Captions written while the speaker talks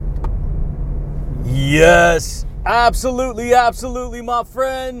Yes, absolutely, my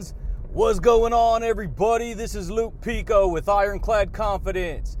friends. What's going on, everybody? This is Luke Pico with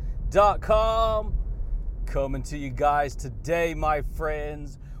IroncladConfidence.com coming to you guys today, my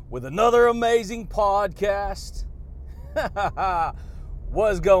friends, with another amazing podcast.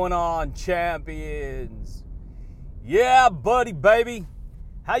 What's going on, champions? Yeah, buddy, baby.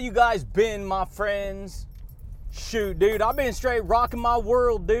 How you guys been, my friends? Shoot, dude, I've been straight rocking my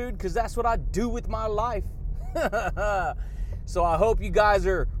world, dude, because that's what I do with my life. So I hope you guys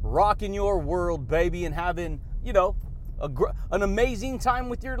are rocking your world, baby, and having, an amazing time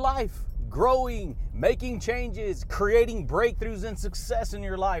with your life. Growing, making changes, creating breakthroughs and success in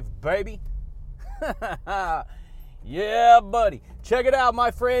your life, baby. Yeah, buddy. Check it out,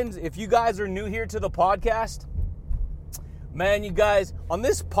 my friends. If you guys are new here to the podcast, man, you guys, on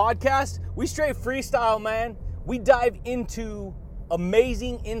this podcast, we straight freestyle, man. We dive into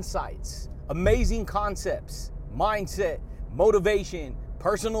amazing insights, amazing concepts, mindset, motivation,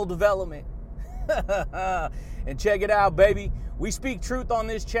 personal development. And check it out, baby. We speak truth on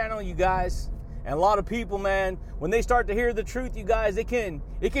this channel, you guys. And a lot of people, man, when they start to hear the truth, you guys, it can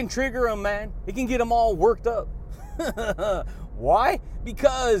trigger them, man. It can get them all worked up. Why?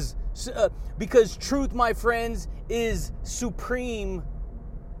 Because truth, my friends, is supreme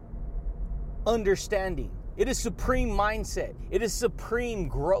understanding. It is supreme mindset. It is supreme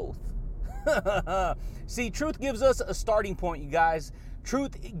growth. See, truth gives us a starting point, you guys.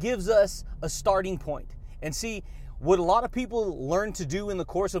 Truth gives us a starting point. And see, what a lot of people learn to do in the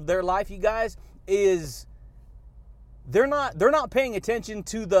course of their life, you guys, is they're not paying attention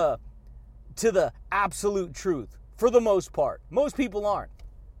to the absolute truth for the most part. Most people aren't.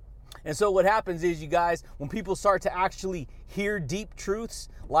 And so what happens is, you guys, when people start to actually hear deep truths,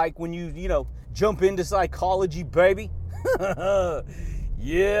 like when you jump into psychology, baby.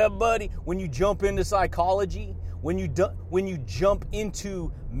 Yeah, buddy. When you jump into psychology, when you jump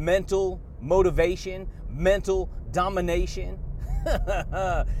into mental motivation, mental domination,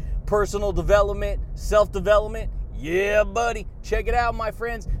 personal development, self-development, yeah, buddy. Check it out, my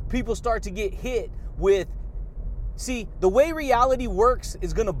friends. People start to get hit with, see, the way reality works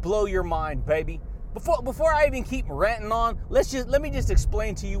is going to blow your mind, baby. Before I even keep ranting on, let me just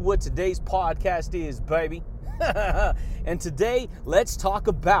explain to you what today's podcast is, baby. And today, let's talk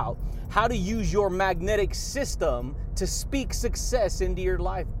about how to use your magnetic system to speak success into your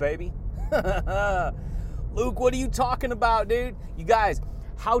life, baby. Luke, what are you talking about, dude? You guys,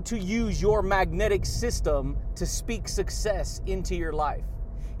 how to use your magnetic system to speak success into your life.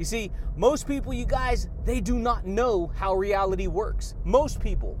 You see, most people, you guys, they do not know how reality works. Most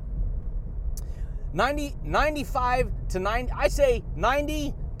people. 90 to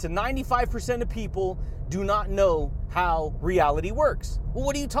 95% of people do not know how reality works. Well,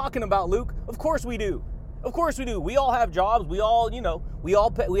 what are you talking about, Luke? Of course we do. Of course we do. We all have jobs. We all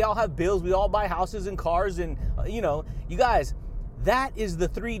have bills. We all buy houses and cars, and you guys, that is the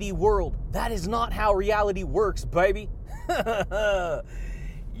 3D world. That is not how reality works, baby. Yeah,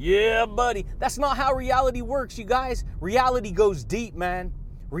 buddy. That's not how reality works, you guys. Reality goes deep, man.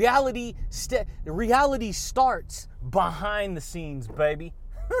 Reality starts behind the scenes, baby.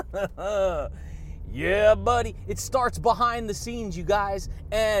 Yeah, buddy. It starts behind the scenes, you guys.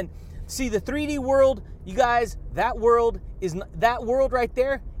 And see, the 3D world, you guys, that world right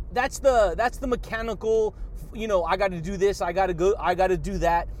there. That's the mechanical, I got to do this, I got to do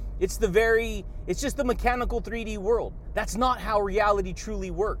that. It's just the mechanical 3D world. That's not how reality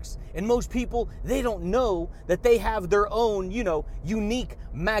truly works. And most people, they don't know that they have their own, unique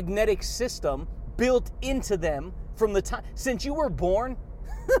magnetic system built into them from the time since you were born.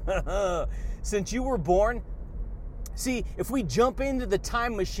 Since you were born. See, if we jump into the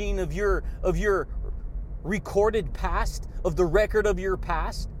time machine of your recorded past, of the record of your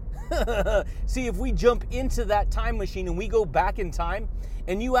past. See, if we jump into that time machine and we go back in time,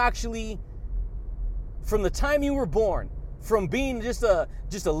 and you actually, from the time you were born, from being just a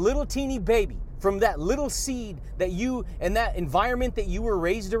little teeny baby, from that little seed that you, and that environment that you were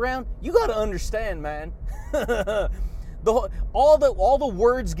raised around, you got to understand, man. All the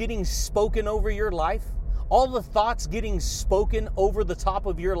words getting spoken over your life, all the thoughts getting spoken over the top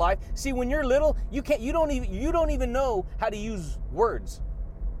of your life. See, when you're little, you don't even know how to use words.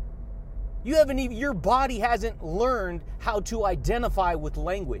 Your body hasn't learned how to identify with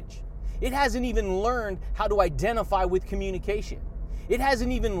language. It hasn't even learned how to identify with communication. It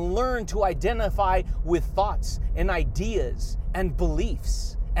hasn't even learned to identify with thoughts and ideas and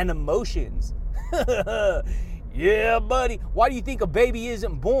beliefs and emotions. Yeah, buddy. Why do you think a baby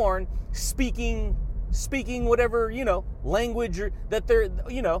isn't born speaking whatever, language that they're,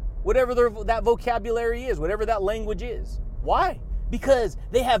 whatever that vocabulary is, whatever that language is. Why? Because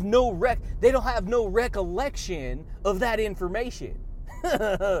they have they don't have no recollection of that information.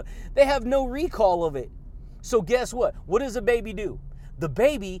 They have no recall of it. So guess what? What does a baby do? The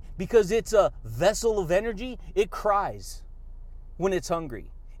baby, because it's a vessel of energy, it cries when it's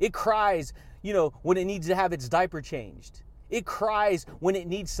hungry. It cries, when it needs to have its diaper changed. It cries when it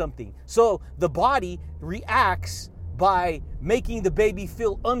needs something. So the body reacts by making the baby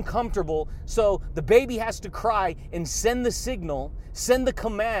feel uncomfortable. So the baby has to cry and send the signal, send the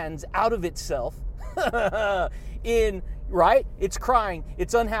commands out of itself right? It's crying,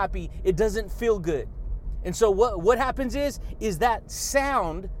 it's unhappy, it doesn't feel good. And so what happens is that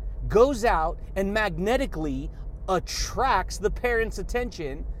sound goes out and magnetically attracts the parent's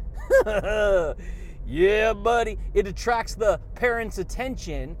attention. Yeah, buddy. It attracts the parent's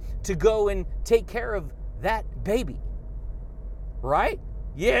attention to go and take care of that baby. Right?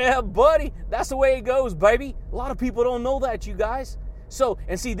 Yeah, buddy. That's the way it goes, baby. A lot of people don't know that, you guys. So,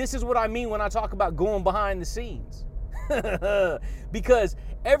 and see, this is what I mean when I talk about going behind the scenes. Because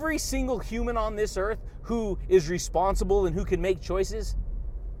every single human on this earth who is responsible and who can make choices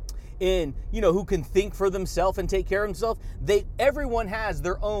and, who can think for themselves and take care of themselves, everyone has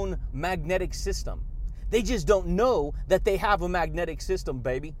their own magnetic system. They just don't know that they have a magnetic system,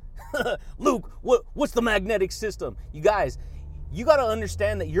 baby. Luke, what's the magnetic system? You guys, you got to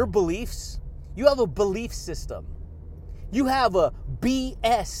understand that your beliefs, you have a belief system. You have a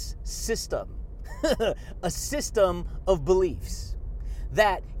BS system. A system of beliefs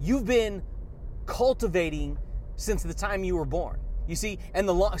that you've been cultivating since the time you were born. You see, and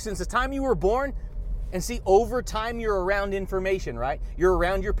since the time you were born, and see, over time you're around information, right? You're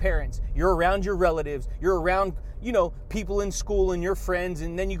around your parents, you're around your relatives, you're around, people in school and your friends,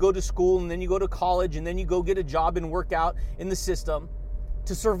 and then you go to school, and then you go to college, and then you go get a job and work out in the system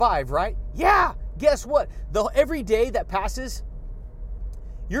to survive, right? Yeah, guess what? Every day that passes,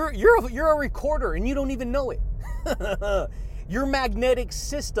 you're a recorder and you don't even know it. Your magnetic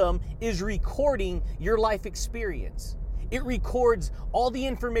system is recording your life experience. It records all the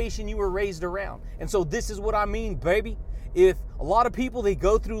information you were raised around. And so this is what I mean, baby. If a lot of people, they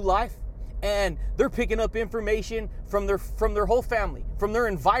go through life and they're picking up information from their whole family, from their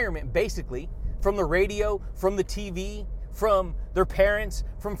environment, basically, from the radio, from the TV, from their parents,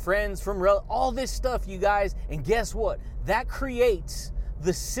 from friends, from all this stuff, you guys. And guess what? That creates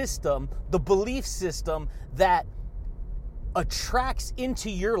the system, the belief system that attracts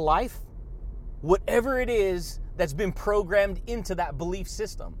into your life whatever it is that's been programmed into that belief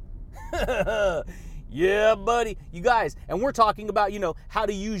system. Yeah, buddy. You guys, and we're talking about, how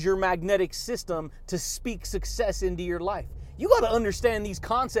to use your magnetic system to speak success into your life. You got to understand these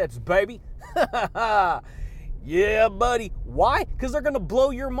concepts, baby. Yeah, buddy. Why? Because they're going to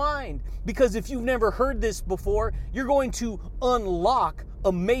blow your mind. Because if you've never heard this before, you're going to unlock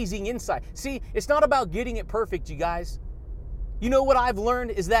amazing insight. See, it's not about getting it perfect, you guys. You know what I've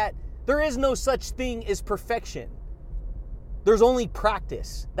learned is that there is no such thing as perfection. There's only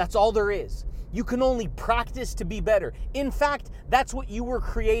practice. That's all there is. You can only practice to be better. In fact, that's what you were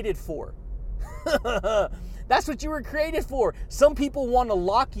created for. That's what you were created for. Some people want to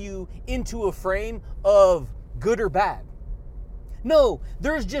lock you into a frame of good or bad. No,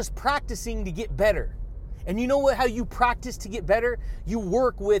 there's just practicing to get better. And you know what? How you practice to get better? You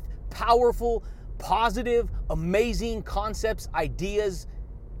work with powerful, positive, amazing concepts, ideas,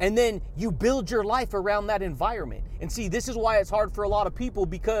 and then you build your life around that environment. And see, this is why it's hard for a lot of people,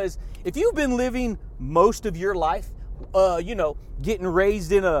 because if you've been living most of your life, getting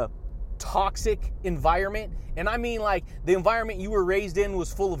raised in a toxic environment, and I mean like the environment you were raised in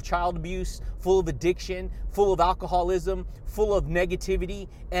was full of child abuse, full of addiction, full of alcoholism, full of negativity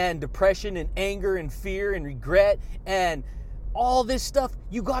and depression and anger and fear and regret and all this stuff,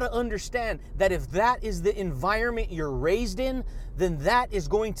 you got to understand that if that is the environment you're raised in, then that is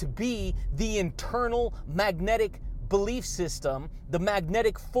going to be the internal magnetic belief system, the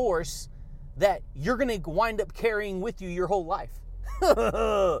magnetic force that you're going to wind up carrying with you your whole life.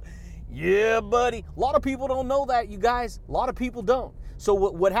 Yeah, buddy. A lot of people don't know that, you guys. A lot of people don't. So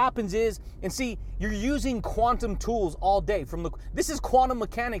what happens is, and see, you're using quantum tools all day. This is quantum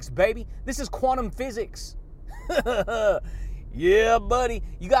mechanics, baby. This is quantum physics. Yeah, buddy.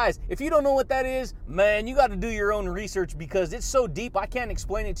 You guys, if you don't know what that is, man, you got to do your own research, because it's so deep. I can't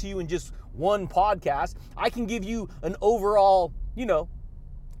explain it to you in just one podcast. I can give you an overall,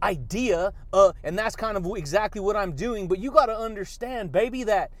 idea, and that's kind of exactly what I'm doing. But you got to understand, baby,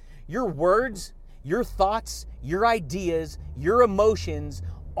 that your words, your thoughts, your ideas, your emotions,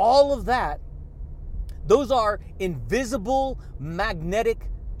 all of that, those are invisible magnetic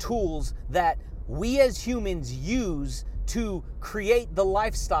tools that we as humans use to create the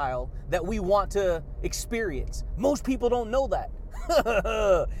lifestyle that we want to experience. Most people don't know that.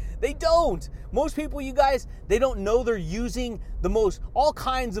 They don't. Most people, you guys, they don't know they're using all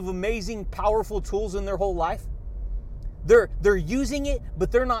kinds of amazing, powerful tools in their whole life. They're using it,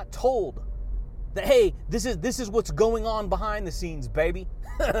 but they're not told that, hey, this is what's going on behind the scenes, baby.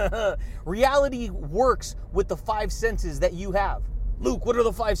 Reality works with the 5 senses that you have. Luke, what are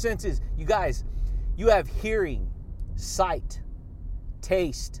the 5 senses? You guys, you have hearing, sight,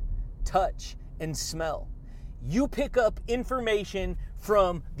 taste, touch, and smell. You pick up information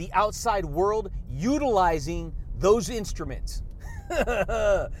from the outside world utilizing those instruments.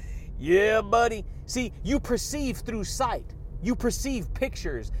 Yeah, buddy. See, you perceive through sight. You perceive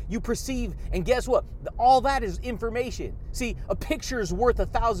pictures. You perceive, and guess what? All that is information. See, a picture is worth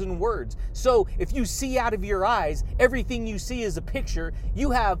 1,000 words. So if you see out of your eyes, everything you see is a picture.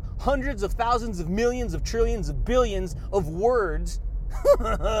 You have hundreds of thousands of millions of trillions of billions of words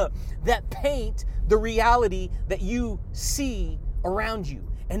that paint the reality that you see around you.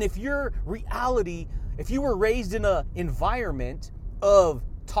 And if your reality, if you were raised in an environment of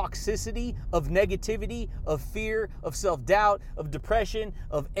toxicity, of negativity, of fear, of self-doubt, of depression,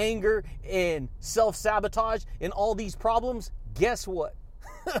 of anger, and self-sabotage, and all these problems, guess what?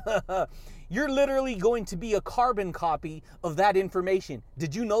 You're literally going to be a carbon copy of that information.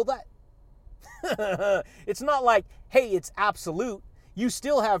 Did you know that? It's not like, hey, it's absolute. You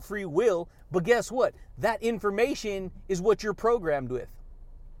still have free will, but guess what? That information is what you're programmed with.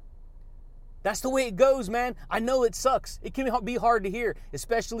 That's the way it goes, man. I know it sucks. It can be hard to hear,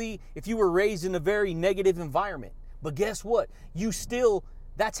 especially if you were raised in a very negative environment. But guess what?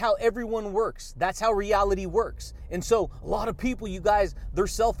 That's how everyone works. That's how reality works. And so a lot of people, you guys, their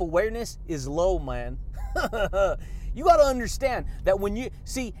self-awareness is low, man. You got to understand that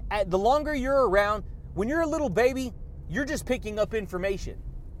the longer you're around, when you're a little baby, you're just picking up information.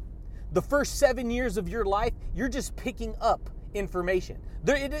 The first 7 years of your life, you're just picking up information.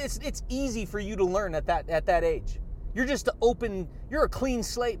 It's easy for you to learn at that age. You're just you're a clean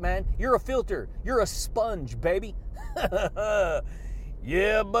slate, man. You're a filter. You're a sponge, baby.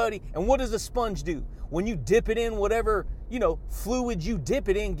 Yeah, buddy. And what does a sponge do? When you dip it in whatever, fluid you dip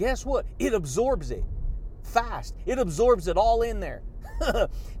it in, guess what? It absorbs it fast. It absorbs it all in there.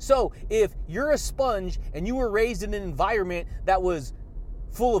 So if you're a sponge and you were raised in an environment that was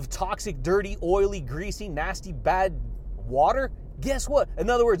full of toxic, dirty, oily, greasy, nasty, bad water, guess what? In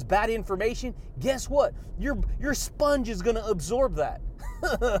other words, bad information, guess what? Your sponge is going to absorb that.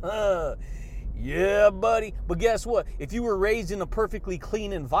 Yeah, buddy. But guess what? If you were raised in a perfectly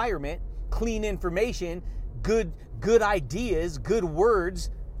clean environment, clean information, good ideas, good words,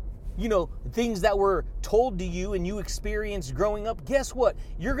 things that were told to you and you experienced growing up, guess what?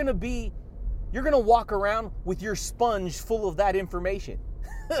 You're going to walk around with your sponge full of that information.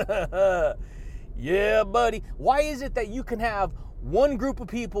 Yeah, buddy. Why is it that you can have one group of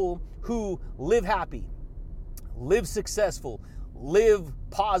people who live happy, live successful, live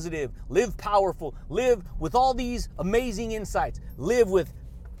positive, live powerful, live with all these amazing insights, live with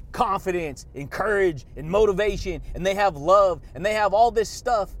confidence and courage and motivation, and they have love and they have all this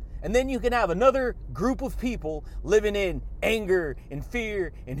stuff? And then you can have another group of people living in anger and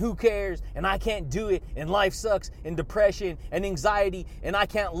fear and who cares and I can't do it and life sucks and depression and anxiety and I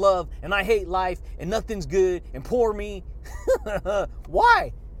can't love and I hate life and nothing's good and poor me.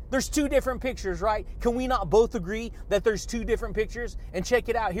 Why? There's 2 different pictures, right? Can we not both agree that there's 2 different pictures? And check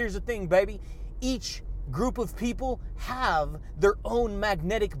it out. Here's the thing, baby. Each group of people have their own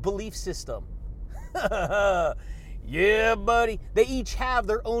magnetic belief system. Yeah, buddy. They each have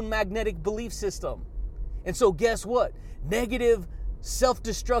their own magnetic belief system. And so guess what? Negative,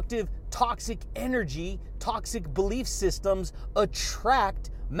 self-destructive, toxic energy, toxic belief systems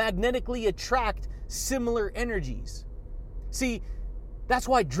magnetically attract similar energies. See, that's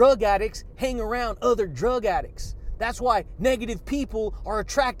why drug addicts hang around other drug addicts. That's why negative people are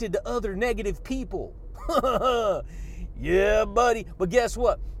attracted to other negative people. Yeah, buddy. But guess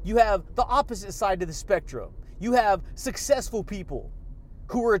what? You have the opposite side of the spectrum. You have successful people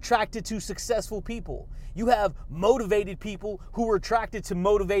who are attracted to successful people. You have motivated people who are attracted to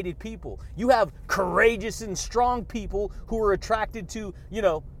motivated people. You have courageous and strong people who are attracted to,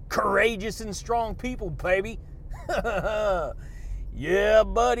 courageous and strong people, baby. Yeah,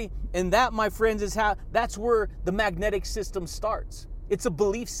 buddy. And that, my friends, that's where the magnetic system starts. It's a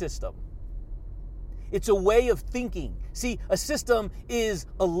belief system. It's a way of thinking. See, a system is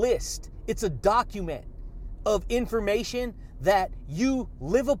a list. It's a document of information that you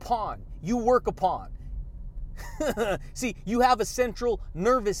live upon, you work upon. See, you have a central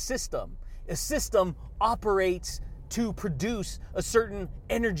nervous system. A system operates to produce a certain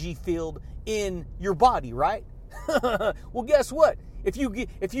energy field in your body, right? Well, guess what? If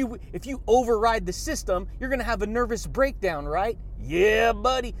you override the system, you're going to have a nervous breakdown, right? Yeah,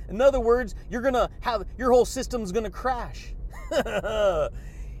 buddy. In other words, you're going to have your whole system's going to crash.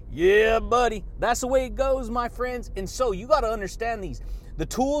 Yeah, buddy. That's the way it goes, my friends. And so you got to understand these. The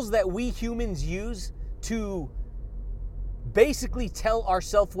tools that we humans use to basically tell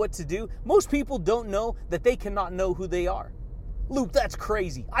ourselves what to do, most people don't know that they cannot know who they are. Luke, that's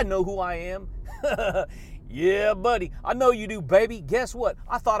crazy. I know who I am. Yeah, buddy. I know you do, baby. Guess what?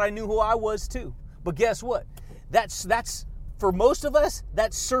 I thought I knew who I was too. But guess what? That's for most of us,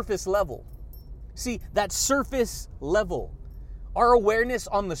 that's surface level. See, that's surface level. Our awareness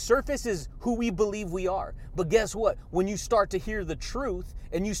on the surface is who we believe we are. But guess what? When you start to hear the truth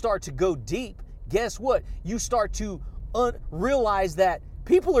and you start to go deep, guess what? You start to realize that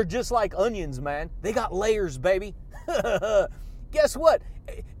people are just like onions, man. They got layers, baby. Guess what?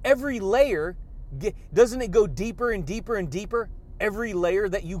 Every layer, doesn't it go deeper and deeper and deeper? Every layer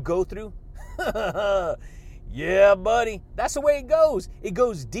that you go through? Yeah, buddy. That's the way it goes. It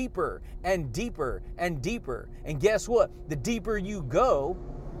goes deeper and deeper and deeper. And guess what? The deeper you go,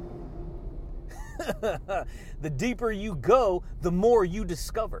 the more you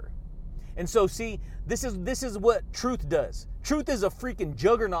discover. And so, see, this is what truth does. Truth is a freaking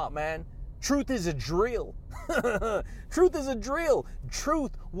juggernaut, man. Truth is a drill. Truth is a drill.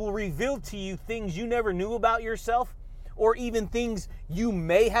 Truth will reveal to you things you never knew about yourself, or even things you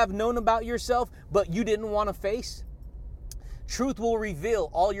may have known about yourself, but you didn't want to face. Truth will reveal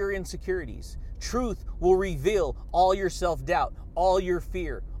all your insecurities. Truth will reveal all your self-doubt, all your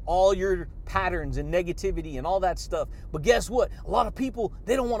fear, all your patterns and negativity and all that stuff. But guess what? A lot of people,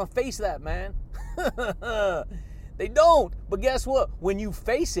 they don't want to face that, man. They don't. But guess what? When you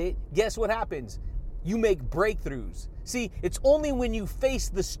face it, guess what happens? You make breakthroughs. See, it's only when you face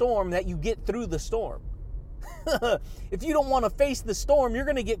the storm that you get through the storm. If you don't want to face the storm, you're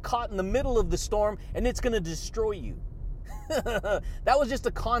going to get caught in the middle of the storm and it's going to destroy you. That was just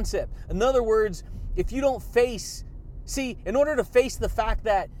a concept. In other words, if you don't face, see, in order to face the fact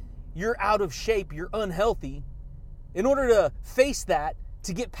that you're out of shape, you're unhealthy, in order to face that,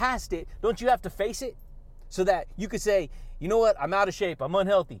 to get past it, don't you have to face it? So that you could say, you know what, I'm out of shape, I'm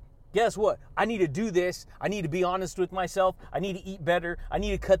unhealthy. Guess what? I need to do this. I need to be honest with myself. I need to eat better. I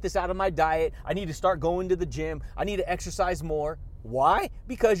need to cut this out of my diet. I need to start going to the gym. I need to exercise more. Why?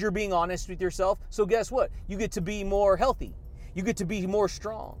 Because you're being honest with yourself. So guess what? You get to be more healthy. You get to be more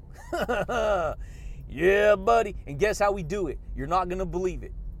strong. Yeah, buddy. And guess how we do it? You're not going to believe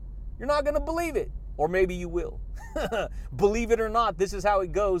it. You're not going to believe it. Or maybe you will. Believe it or not, this is how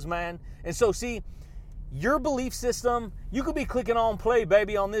it goes, man. And so, see, your belief system, you could be clicking on play,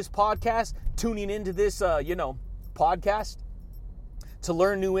 baby, on this podcast, tuning into this, podcast to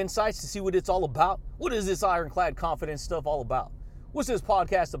learn new insights, to see what it's all about. What is this ironclad confidence stuff all about? What's this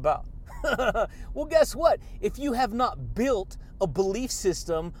podcast about? Well, guess what? If you have not built a belief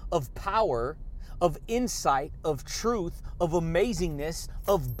system of power, of insight, of truth, of amazingness,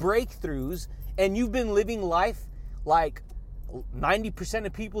 of breakthroughs, and you've been living life like 90%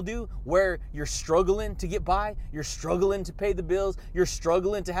 of people do, where you're struggling to get by, you're struggling to pay the bills, you're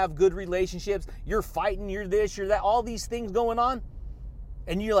struggling to have good relationships, you're fighting, you're this, you're that, all these things going on,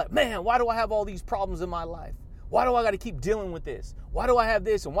 and you're like, man, why do I have all these problems in my life? Why do I got to keep dealing with this? Why do I have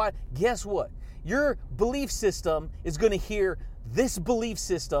this? And why? Guess what? Your belief system is going to hear this belief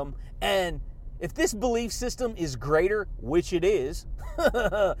system, and if this belief system is greater, which it is,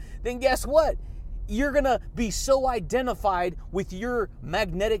 then guess what? You're going to be so identified with your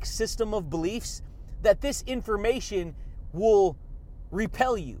magnetic system of beliefs that this information will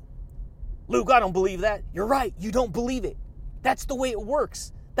repel you. Luke, I don't believe that. You're right. You don't believe it. That's the way it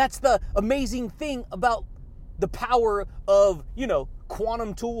works. That's the amazing thing about the power of,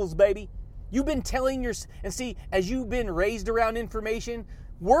 quantum tools, baby. You've been telling and see, as you've been raised around information,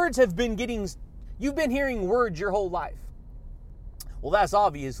 you've been hearing words your whole life. Well, that's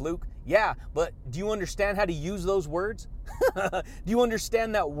obvious, Luke. Yeah, but do you understand how to use those words? Do you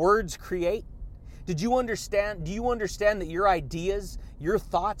understand that words create? Do you understand that your ideas, your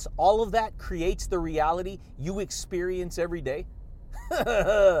thoughts, all of that creates the reality you experience every day?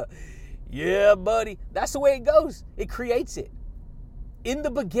 Yeah, buddy. That's the way it goes. It creates it. In the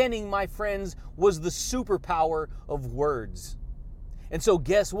beginning, my friends, was the superpower of words. And so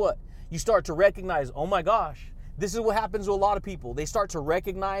guess what? You start to recognize, oh my gosh, this is what happens to a lot of people. They start to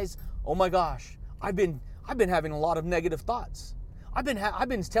recognize, oh my gosh, I've been having a lot of negative thoughts. I've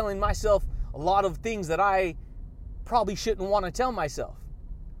been telling myself a lot of things that I probably shouldn't want to tell myself.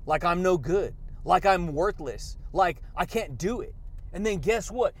 Like I'm no good, like I'm worthless, like I can't do it. And then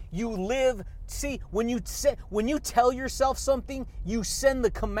guess what? You live, see, when you tell yourself something, you send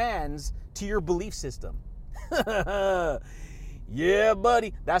the commands to your belief system. Yeah,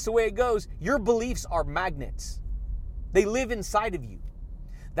 buddy, that's the way it goes. Your beliefs are magnets. They live inside of you.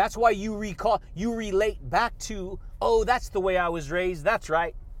 That's why you relate back to, oh, that's the way I was raised. That's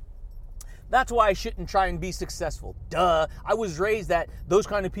right. That's why I shouldn't try and be successful. Duh. I was raised that those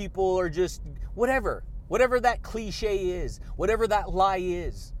kind of people are just whatever that cliche is, whatever that lie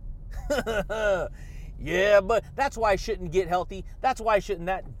is. Yeah, but that's why I shouldn't get healthy. That's why I shouldn't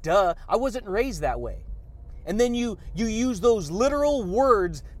that. Duh. I wasn't raised that way. And then you use those literal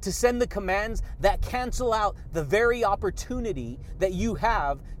words to send the commands that cancel out the very opportunity that you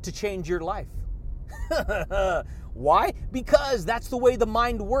have to change your life. Why? Because that's the way the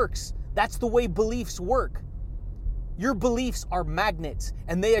mind works. That's the way beliefs work. Your beliefs are magnets,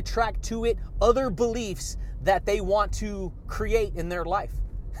 and they attract to it other beliefs that they want to create in their life.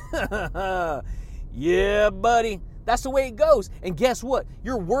 Yeah, buddy. That's the way it goes. And guess what?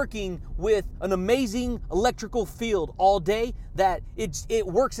 You're working with an amazing electrical field all day that it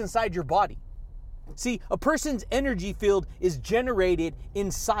works inside your body. See, a person's energy field is generated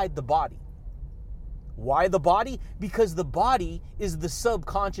inside the body. Why the body? Because the body is the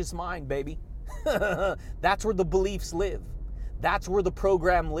subconscious mind, baby. That's where the beliefs live. That's where the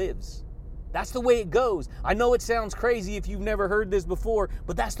program lives. That's the way it goes. I know it sounds crazy if you've never heard this before,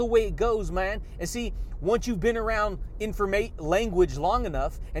 but that's the way it goes, man. And see, once you've been around language long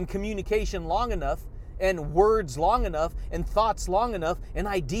enough and communication long enough and words long enough and thoughts long enough and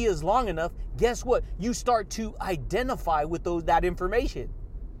ideas long enough, guess what? You start to identify with that information.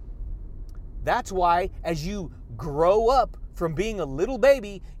 That's why as you grow up from being a little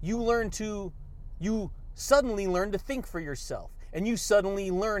baby, you suddenly learn to think for yourself. And you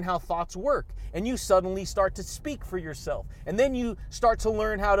suddenly learn how thoughts work. And you suddenly start to speak for yourself. And then you start to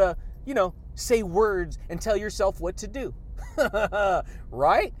learn how to, say words and tell yourself what to do.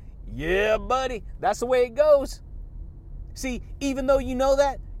 Right? Yeah, buddy. That's the way it goes. See, even though you know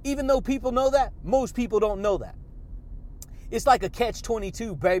that, even though people know that, most people don't know that. It's like a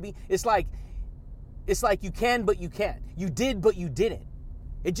catch-22, baby. It's like you can, but you can't. You did, but you didn't.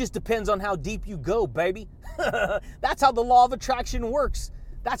 It just depends on how deep you go, baby. That's how the law of attraction works.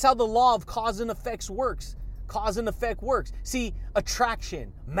 That's how the law of cause and effects works. Cause and effect works. See,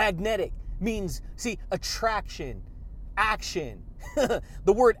 attraction, magnetic, means, attraction, action. The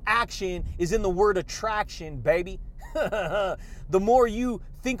word action is in the word attraction, baby. The more you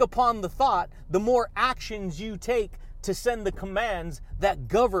think upon the thought, the more actions you take to send the commands that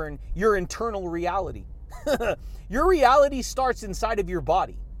govern your internal reality. Your reality starts inside of your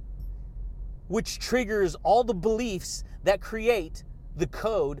body, which triggers all the beliefs that create the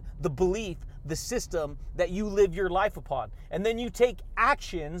code, the belief, the system that you live your life upon. And then you take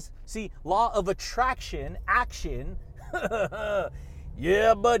actions. See, law of attraction, action.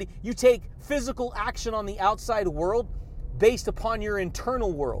 Yeah, buddy. You take physical action on the outside world based upon your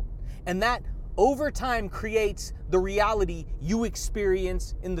internal world. And that over time creates the reality you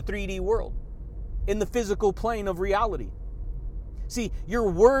experience in the 3D world, in the physical plane of reality. See, your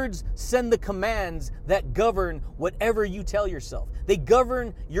words send the commands that govern whatever you tell yourself. They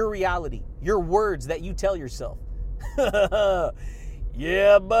govern your reality, your words that you tell yourself.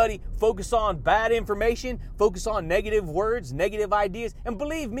 Yeah, buddy. Focus on bad information, focus on negative words, negative ideas, and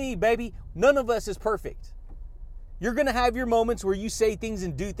believe me, baby, none of us is perfect. You're going to have your moments where you say things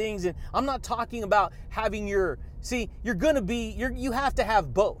and do things, and I'm not talking about having you have to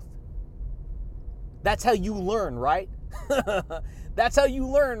have both. That's how you learn, right? That's how you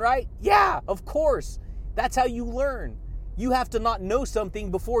learn, right? Yeah, of course. That's how you learn. You have to not know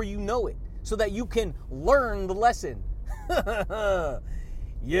something before you know it so that you can learn the lesson.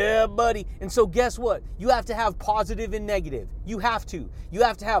 Yeah, buddy. And so guess what? You have to have positive and negative. You have to. You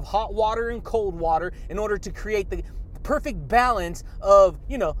have to have hot water and cold water in order to create the perfect balance of,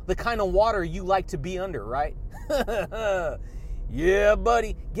 the kind of water you like to be under, right? Yeah,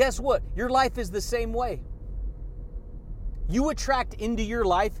 buddy. Guess what? Your life is the same way. You attract into your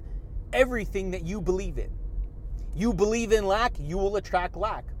life everything that you believe in. You believe in lack, you will attract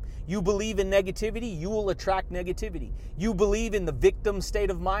lack. You believe in negativity, you will attract negativity. You believe in the victim state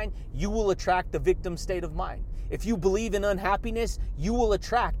of mind, you will attract the victim state of mind. If you believe in unhappiness, you will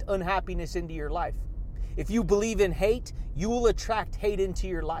attract unhappiness into your life. If you believe in hate, you will attract hate into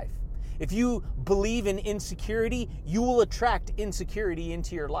your life. If you believe in insecurity, you will attract insecurity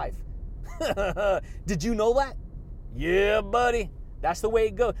into your life. Did you know that? Yeah, buddy. That's the way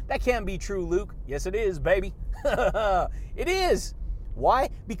it goes. That can't be true, Luke. Yes, it is, baby. It is. Why?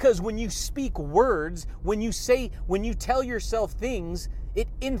 Because when you speak words, when you tell yourself things, it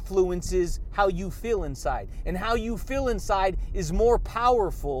influences how you feel inside. And how you feel inside is more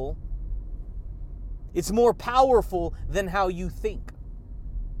powerful. It's more powerful than how you think.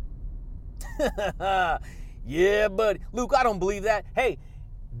 Yeah, but Luke, I don't believe that. Hey,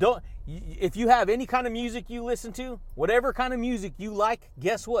 if you have any kind of music you listen to, whatever kind of music you like,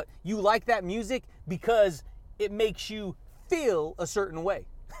 guess what? You like that music because it makes you feel a certain way.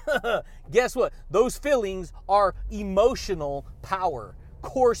 Guess what? Those feelings are emotional power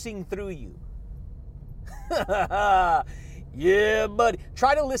coursing through you. Yeah, buddy.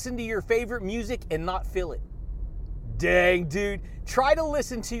 Try to listen to your favorite music and not feel it. Dang, dude. Try to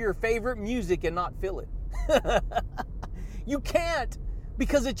listen to your favorite music and not feel it. You can't,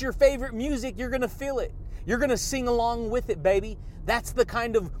 because it's your favorite music. You're going to feel it. You're going to sing along with it, baby. That's the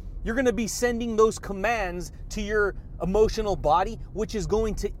kind of, you're going to be sending those commands to your emotional body, which is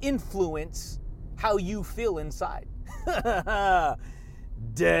going to influence how you feel inside.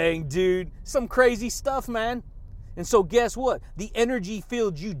 Dang, dude. Some crazy stuff, man. And so guess what? The energy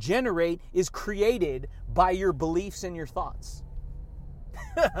field you generate is created by your beliefs and your thoughts.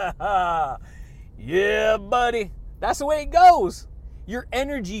 Yeah, buddy. That's the way it goes. Your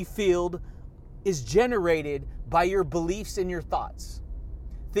energy field is generated by your beliefs and your thoughts.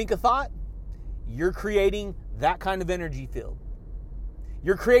 Think a thought, you're creating that kind of energy field.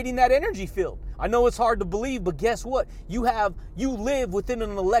 You're creating that energy field. I know it's hard to believe, but guess what? You live within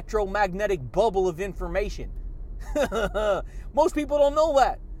an electromagnetic bubble of information. Most people don't know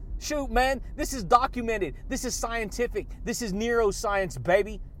that. Shoot, man, this is documented. This is scientific. This is neuroscience,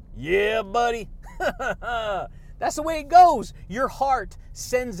 baby. Yeah, buddy. That's the way it goes. Your heart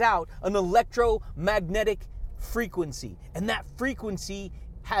sends out an electromagnetic frequency, and that frequency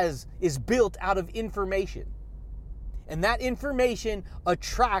is built out of information. And that information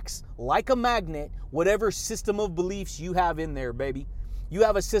attracts, like a magnet, whatever system of beliefs you have in there, baby. You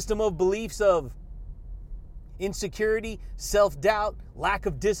have a system of beliefs of insecurity, self-doubt, lack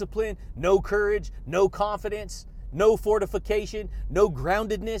of discipline, no courage, no confidence, no fortification, no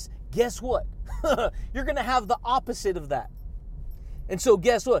groundedness. Guess what? You're going to have the opposite of that. And so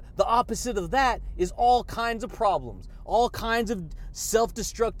guess what? The opposite of that is all kinds of problems, all kinds of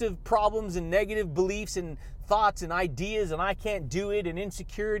self-destructive problems and negative beliefs and thoughts and ideas, and I can't do it, and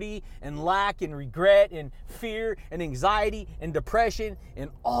insecurity and lack and regret and fear and anxiety and depression and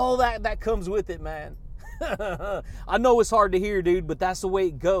all that comes with it, man. I know it's hard to hear, dude, but that's the way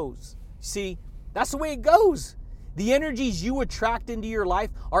it goes. See, that's the way it goes. The energies you attract into your life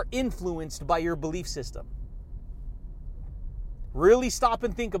are influenced by your belief system. Really stop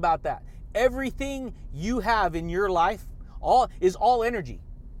and think about that. Everything you have in your life is all energy.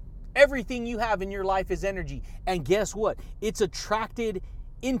 Everything you have in your life is energy. And guess what? It's attracted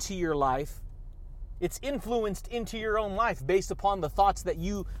into your life. It's influenced into your own life based upon the thoughts that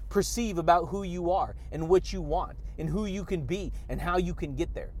you perceive about who you are and what you want and who you can be and how you can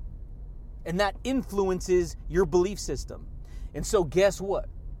get there. And that influences your belief system. And so guess what?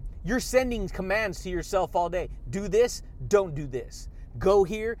 You're sending commands to yourself all day. Do this, don't do this. Go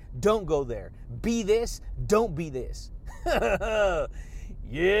here, don't go there. Be this, don't be this.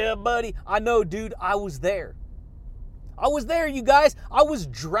 Yeah, buddy. I know, dude. I was there. I was there, you guys. I was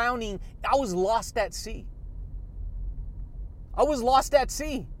drowning. I was lost at sea. I was lost at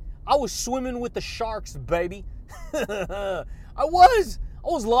sea. I was swimming with the sharks, baby. I was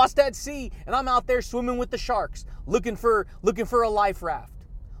lost at sea, and I'm out there swimming with the sharks, looking for a life raft,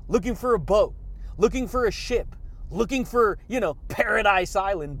 looking for a boat, looking for a ship, looking for, Paradise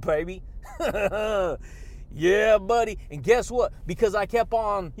Island, baby. Yeah, buddy. And guess what? Because I kept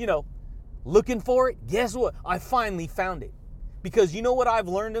on, looking for it, guess what? I finally found it. Because you know what I've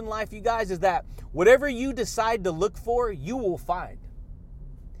learned in life, you guys, is that whatever you decide to look for, you will find.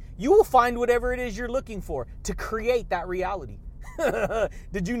 You will find whatever it is you're looking for to create that reality.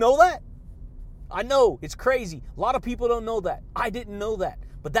 Did you know that? I know, it's crazy. A lot of people don't know that. I didn't know that.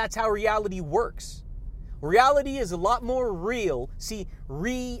 But that's how reality works. Reality is a lot more real. See,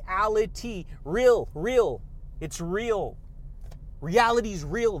 reality, real. It's real. Reality's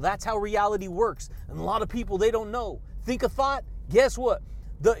real. That's how reality works. And a lot of people, they don't know. Think a thought. Guess what?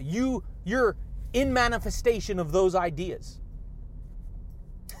 You're in manifestation of those ideas.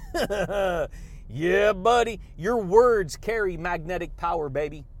 Yeah, buddy. Your words carry magnetic power,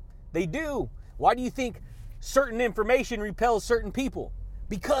 baby. They do. Why do you think certain information repels certain people?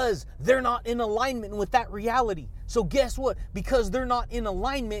 Because they're not in alignment with that reality. So guess what? Because they're not in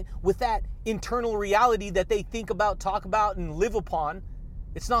alignment with that internal reality that they think about, talk about, and live upon,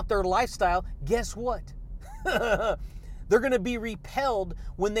 it's not their lifestyle. Guess what? They're going to be repelled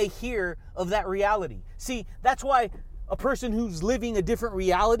when they hear of that reality. See, that's why a person who's living a different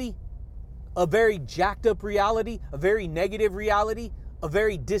reality, a very jacked up reality, a very negative reality, a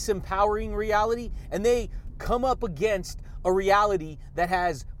very disempowering reality, and they come up against a reality that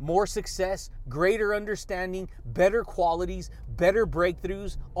has more success, greater understanding, better qualities, better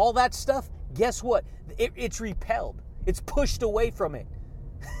breakthroughs, all that stuff, guess what? It's repelled. It's pushed away from it.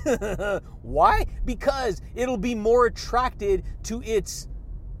 Why? Because it'll be more attracted to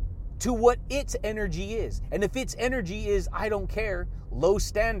what its energy is. And if its energy is, I don't care, low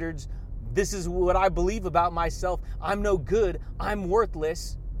standards, this is what I believe about myself, I'm no good, I'm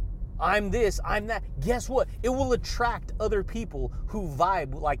worthless, I'm this, I'm that. Guess what? It will attract other people who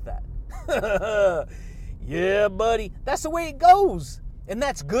vibe like that. Yeah, buddy. That's the way it goes. And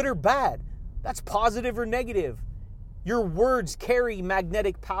that's good or bad. That's positive or negative. Your words carry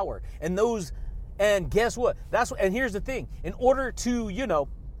magnetic power. And guess what? And here's the thing. In order to,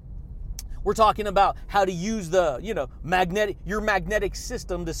 we're talking about how to use your magnetic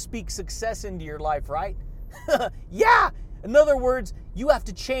system to speak success into your life, right? Yeah. In other words, you have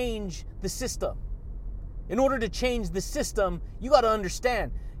to change the system. In order to change the system, you got to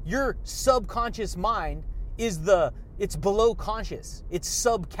understand your subconscious mind it's below conscious. It's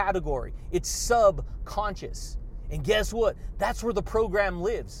subcategory. It's subconscious. And guess what? That's where the program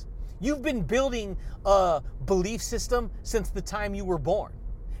lives. You've been building a belief system since the time you were born.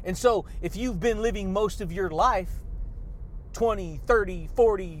 And so if you've been living most of your life, 20, 30,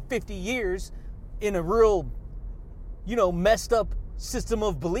 40, 50 years in a real messed up system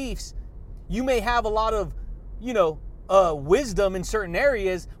of beliefs, you may have a lot of, wisdom in certain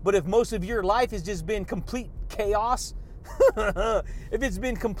areas, but if most of your life has just been complete chaos, if it's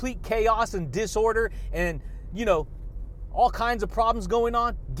been complete chaos and disorder and, all kinds of problems going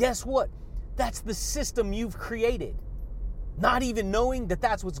on, guess what? That's the system you've created. Not even knowing that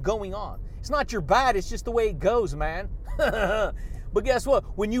that's what's going on. It's not your bad, it's just the way it goes, man. But guess what?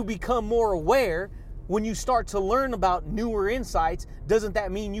 When you become more aware, when you start to learn about newer insights, doesn't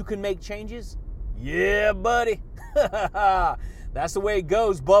that mean you can make changes? Yeah, buddy. That's the way it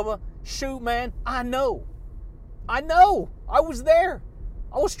goes, Bubba. Shoot, man, I know. I was there.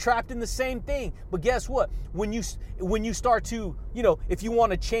 I was trapped in the same thing. But guess what? When you start to, if you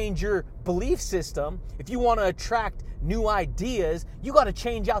want to change your belief system, if you want to attract new ideas, you got to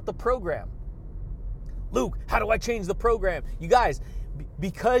change out the program. Luke, how do I change the program? You guys,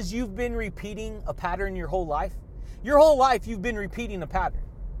 because you've been repeating a pattern your whole life you've been repeating a pattern.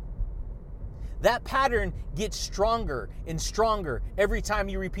 That pattern gets stronger and stronger every time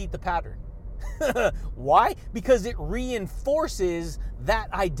you repeat the pattern. Why? Because it reinforces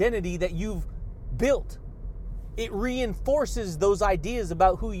that identity that you've built. It reinforces those ideas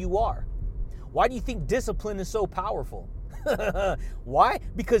about who you are. Why do you think discipline is so powerful? Why?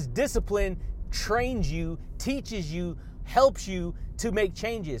 Because discipline trains you, teaches you, helps you to make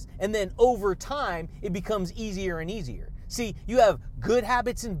changes. And then over time, it becomes easier and easier. See, you have good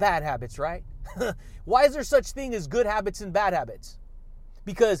habits and bad habits, right? Why is there such thing as good habits and bad habits?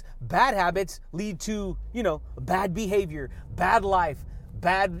 Because bad habits lead to, bad behavior, bad life,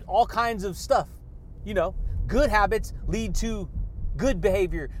 bad all kinds of stuff. Good habits lead to good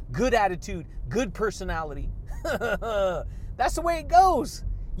behavior, good attitude, good personality. That's the way it goes.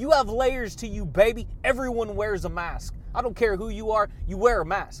 You have layers to you, baby. Everyone wears a mask. I don't care who you are, you wear a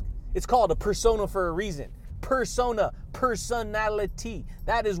mask. It's called a persona for a reason. Persona, personality.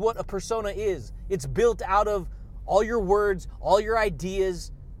 That is what a persona is. It's built out of all your words, all your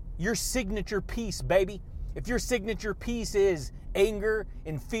ideas, your signature piece, baby. If your signature piece is anger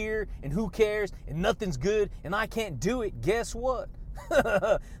and fear and who cares and nothing's good and I can't do it, guess what?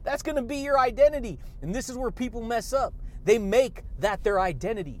 That's going to be your identity. And this is where people mess up. They make that their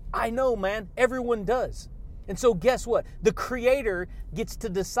identity. I know, man. Everyone does. And so guess what? The creator gets to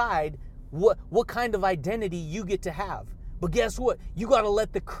decide what kind of identity you get to have. But guess what? You got to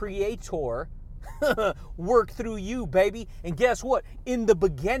let the creator work through you, baby. And guess what? In the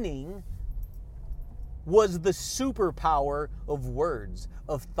beginning was the superpower of words,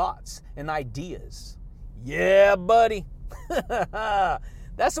 of thoughts, and ideas. Yeah, buddy.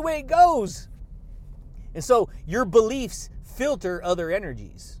 That's the way it goes. And so your beliefs filter other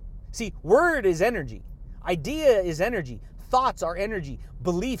energies. See, word is energy. Idea is energy. Thoughts are energy.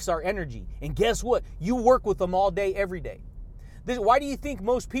 Beliefs are energy. And guess what? You work with them all day, every day. Why do you think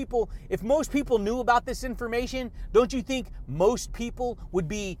most people, if most people knew about this information, don't you think most people would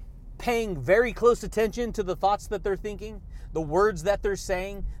be paying very close attention to the thoughts that they're thinking, the words that they're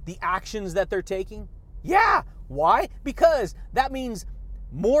saying, the actions that they're taking? Yeah. Why? Because that means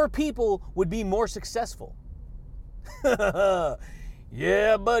more people would be more successful.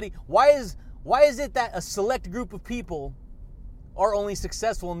 Yeah, buddy. Why is it that a select group of people are only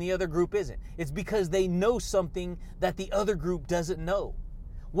successful and the other group isn't? It's because they know something that the other group doesn't know.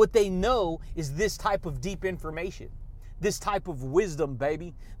 What they know is this type of deep information, this type of wisdom,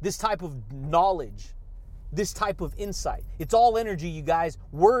 baby, this type of knowledge, this type of insight. It's all energy, you guys.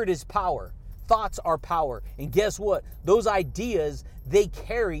 Word is power. Thoughts are power. And guess what? Those ideas, they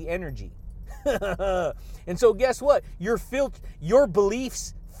carry energy. And so guess what? Your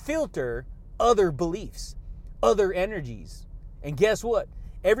beliefs filter other beliefs, other energies. And guess what?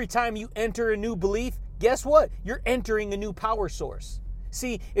 Every time you enter a new belief, guess what? You're entering a new power source.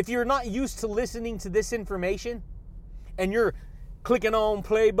 See, if you're not used to listening to this information and you're clicking on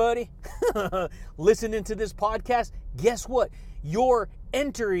play, buddy, listening to this podcast, guess what? You're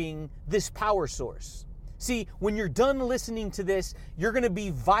entering this power source. See, when you're done listening to this, you're going to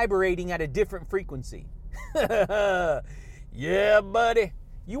be vibrating at a different frequency. Yeah, buddy.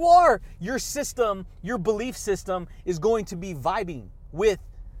 You are. Your system, your belief system is going to be vibing with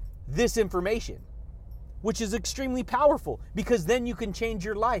this information, which is extremely powerful because then you can change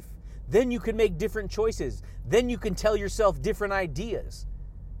your life. Then you can make different choices. Then you can tell yourself different ideas.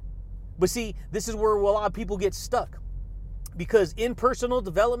 But see, this is where a lot of people get stuck because in personal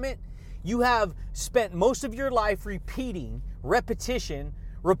development, you have spent most of your life repetitively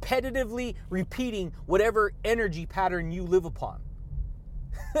repeating whatever energy pattern you live upon.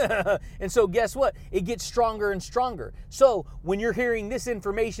 And so guess what? It gets stronger and stronger. So when you're hearing this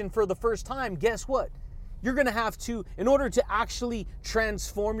information for the first time, guess what? You're going to have to, in order to actually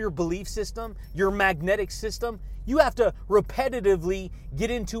transform your belief system, your magnetic system, you have to repetitively get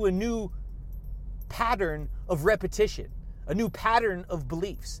into a new pattern of repetition. A new pattern of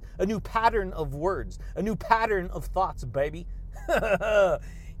beliefs, a new pattern of words, a new pattern of thoughts, baby.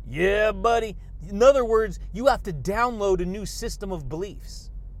 Yeah, buddy. In other words, you have to download a new system of beliefs.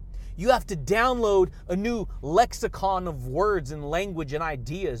 You have to download a new lexicon of words and language and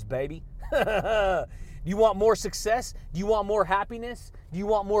ideas, baby. Do you want more success? Do you want more happiness? Do you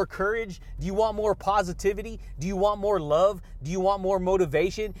want more courage? Do you want more positivity? Do you want more love? Do you want more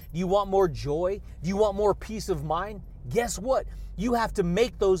motivation? Do you want more joy? Do you want more peace of mind? Guess what? You have to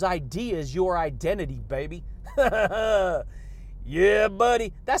make those ideas your identity, baby. Yeah,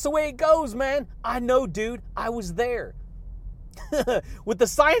 buddy. That's the way it goes, man. I know, dude. I was there. With the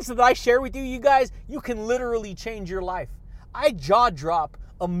science that I share with you, you guys, you can literally change your life. I jaw drop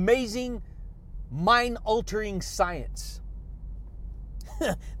amazing, mind-altering science.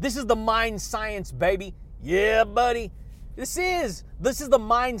 This is the mind science, baby. Yeah, buddy. This is the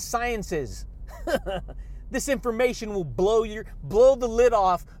mind sciences. This information will blow the lid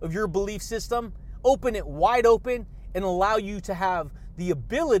off of your belief system, open it wide open, and allow you to have the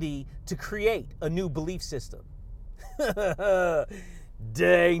ability to create a new belief system.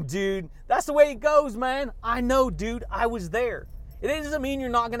 Dang, dude. That's the way it goes, man. I know, dude. I was there. It doesn't mean you're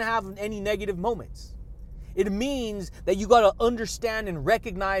not going to have any negative moments. It means that you got to understand and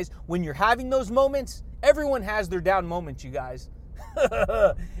recognize when you're having those moments. Everyone has their down moments, you guys.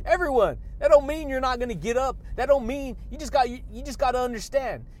 Everyone. That don't mean you're not going to get up. That don't mean you just got to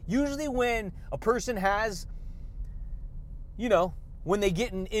understand. Usually when a person has, when they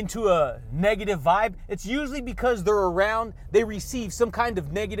get into a negative vibe, it's usually because they receive some kind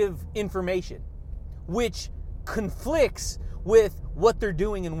of negative information, which conflicts with what they're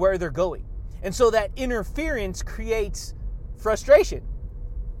doing and where they're going. And so that interference creates frustration.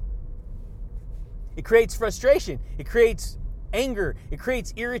 It creates frustration. It creates anger. It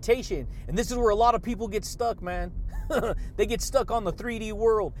creates irritation. And this is where a lot of people get stuck, man. They get stuck on the 3D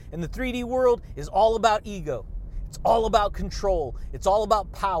world. And the 3D world is all about ego. It's all about control. It's all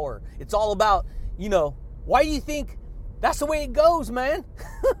about power. It's all about, why do you think that's the way it goes, man?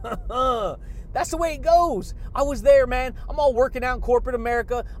 That's the way it goes. I was there, man. I'm all working out in corporate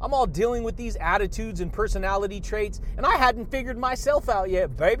America. I'm all dealing with these attitudes and personality traits. And I hadn't figured myself out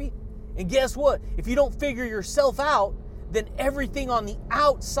yet, baby. And guess what? If you don't figure yourself out, then everything on the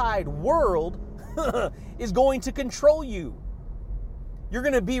outside world is going to control you. You're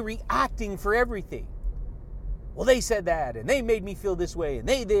going to be reacting for everything. Well, they said that, and they made me feel this way, and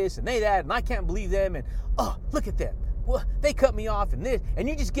they this, and they that, and I can't believe them, and oh, look at them. Well, they cut me off, and this, and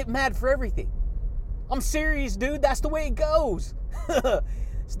you just get mad for everything. I'm serious, dude. That's the way it goes.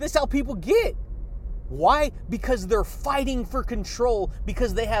 This is how people get. Why? Because they're fighting for control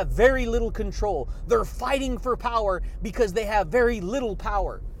because they have very little control. They're fighting for power because they have very little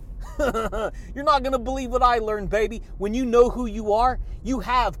power. You're not going to believe what I learned, baby. When you know who you are, you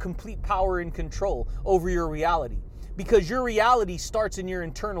have complete power and control over your reality because your reality starts in your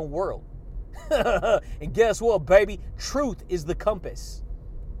internal world. And guess what, baby? Truth is the compass.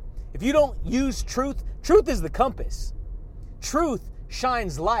 If you don't use truth, truth is the compass. Truth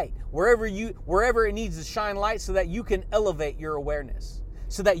shines light wherever it needs to shine light so that you can elevate your awareness,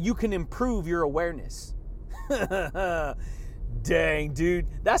 so that you can improve your awareness. Dang, dude.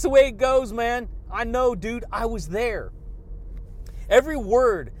 That's the way it goes, man. I know, dude. I was there. Every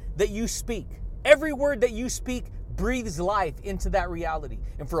word that you speak breathes life into that reality.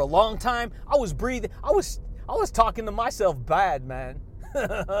 And for a long time, I was talking to myself bad, man.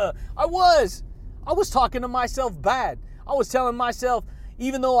 I was talking to myself bad. I was telling myself,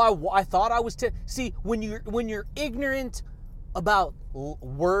 even though I thought I was see, when you're ignorant about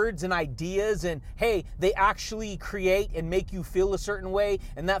words and ideas and hey, they actually create and make you feel a certain way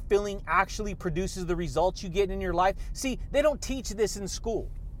and that feeling actually produces the results you get in your life. See, they don't teach this in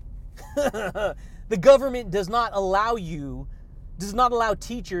school. The government does not allow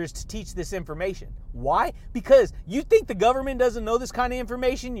teachers to teach this information. Why? Because you think the government doesn't know this kind of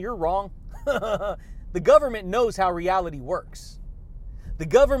information? You're wrong. The government knows how reality works. The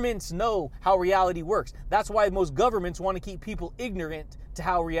governments know how reality works. That's why most governments want to keep people ignorant to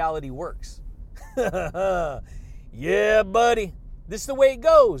how reality works. Yeah, buddy. This is the way it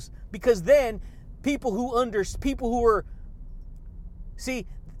goes. Because then people who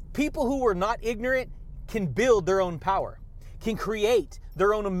are not ignorant can build their own power, can create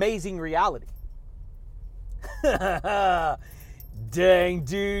their own amazing reality. Dang,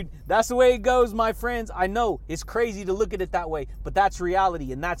 dude. That's the way it goes, my friends. I know it's crazy to look at it that way, but that's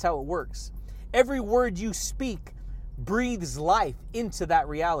reality and that's how it works. Every word you speak breathes life into that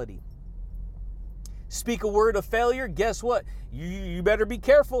reality. Speak a word of failure, guess what? You better be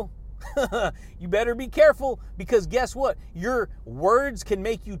careful. You better be careful because guess what? Your words can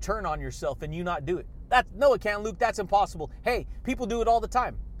make you turn on yourself and you not do it. No, it can't, Luke. That's impossible. Hey, people do it all the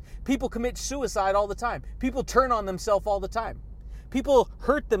time. People commit suicide all the time. People turn on themselves all the time. People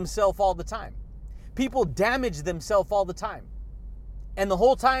hurt themselves all the time. People damage themselves all the time. And the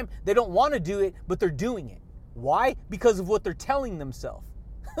whole time, they don't want to do it, but they're doing it. Why? Because of what they're telling themselves.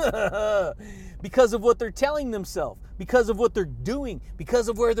 Because of what they're telling themselves. Because of what they're doing. Because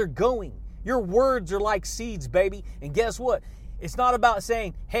of where they're going. Your words are like seeds, baby. And guess what? It's not about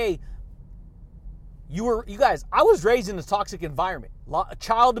saying, hey, you guys, I was raised in a toxic environment.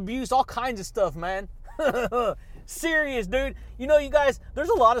 Child abuse, all kinds of stuff, man. Serious, dude. You know, you guys, there's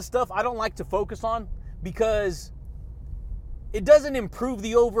a lot of stuff I don't like to focus on because it doesn't improve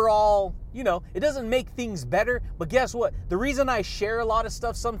the overall, it doesn't make things better. But guess what? The reason I share a lot of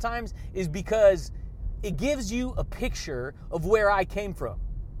stuff sometimes is because it gives you a picture of where I came from.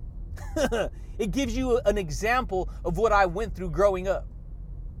 It gives you an example of what I went through growing up.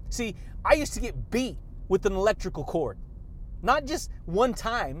 See, I used to get beat with an electrical cord. Not just one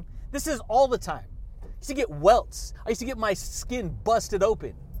time. This is all the time. I used to get welts. I used to get my skin busted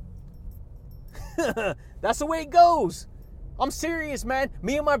open. That's the way it goes. I'm serious, man.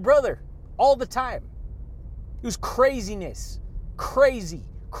 Me and my brother, all the time. It was craziness. Crazy.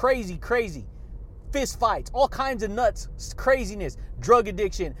 Fist fights, all kinds of nuts, craziness, drug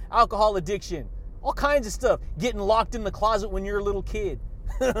addiction, alcohol addiction, all kinds of stuff. Getting locked in the closet when you're a little kid.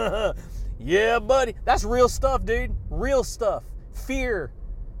 Yeah, buddy. That's real stuff, dude. Real stuff. Fear.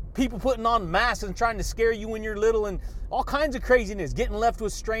 People putting on masks and trying to scare you when you're little and all kinds of craziness. Getting left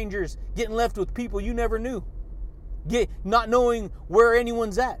with strangers. Getting left with people you never knew. Not knowing where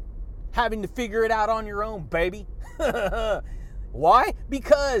anyone's at. Having to figure it out on your own, baby. Why?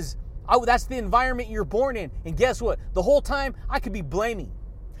 Because that's the environment you're born in. And guess what? The whole time, I could be blaming.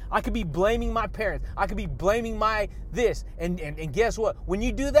 I could be blaming my parents. I could be blaming my this. And guess what? When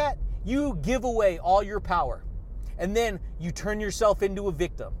you do that, you give away all your power. And then you turn yourself into a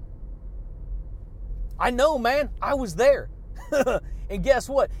victim. I know, man. I was there. And guess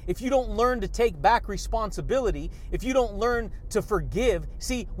what? If you don't learn to take back responsibility, if you don't learn to forgive,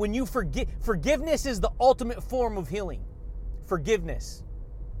 see, when you forgiveness is the ultimate form of healing. Forgiveness.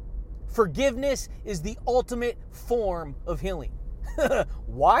 Forgiveness is the ultimate form of healing.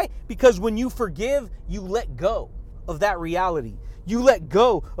 Why? Because when you forgive, you let go of that reality. You let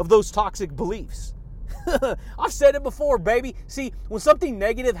go of those toxic beliefs. I've said it before, baby. See, when something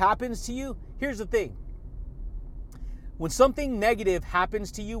negative happens to you, here's the thing. When something negative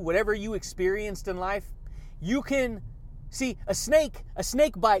happens to you, whatever you experienced in life, you can see a snake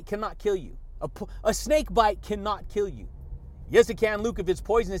bite cannot kill you. A snake bite cannot kill you. Yes, it can, Luke. If it's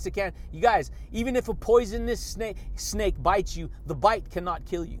poisonous, it can. You guys, even if a poisonous snake bites you, the bite cannot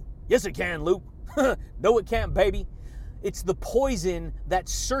kill you. Yes, it can, Luke. No, it can't, baby. It's the poison that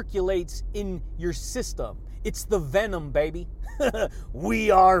circulates in your system. It's the venom, baby.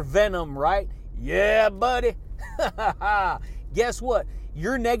 We are venom, right? Yeah, buddy. Guess what?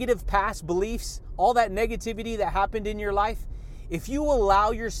 Your negative past beliefs, all that negativity that happened in your life, if you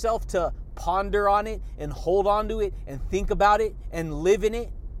allow yourself to ponder on it and hold on to it and think about it and live in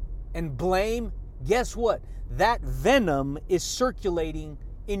it and blame, guess what? That venom is circulating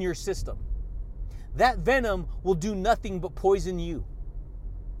in your system. That venom will do nothing but poison you.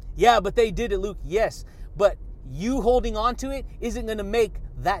 Yeah, but they did it, Luke. Yes, but you holding on to it isn't going to make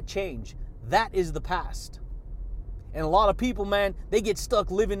that change. That is the past. And a lot of people, man, they get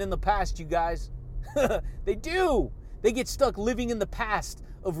stuck living in the past, you guys. They do. They get stuck living in the past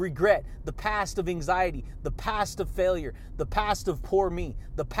of regret, the past of anxiety, the past of failure, the past of poor me,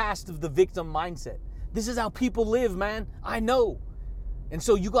 the past of the victim mindset. This is how people live, man. I know. And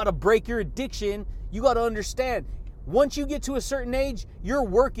so you got to break your addiction. You got to understand, once you get to a certain age, you're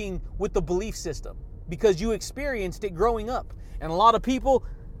working with the belief system because you experienced it growing up. And a lot of people,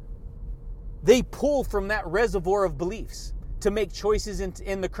 they pull from that reservoir of beliefs to make choices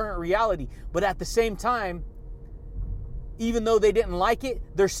in the current reality. But at the same time, even though they didn't like it,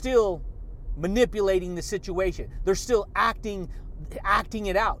 they're still manipulating the situation. They're still acting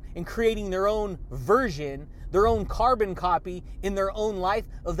it out and creating their own version, their own carbon copy in their own life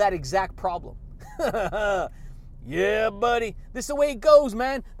of that exact problem. Yeah, buddy. This is the way it goes,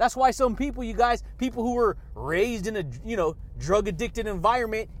 man. That's why some people, you guys, people who were raised in a, drug addicted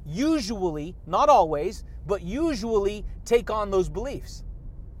environment, usually, not always, but usually take on those beliefs.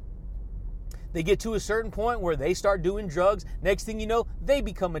 They get to a certain point where they start doing drugs. Next thing you know, they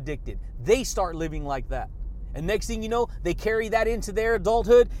become addicted. They start living like that. And next thing you know, they carry that into their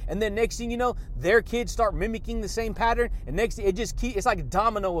adulthood. And then next thing you know, their kids start mimicking the same pattern. And next thing, it's like a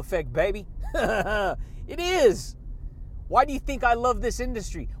domino effect, baby. It is. Why do you think I love this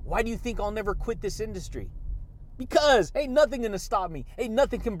industry? Why do you think I'll never quit this industry? Because ain't nothing gonna stop me. Ain't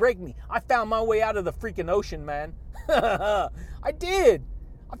nothing can break me. I found my way out of the freaking ocean, man. I did.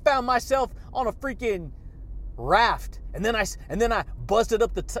 I found myself on a freaking raft, and then I busted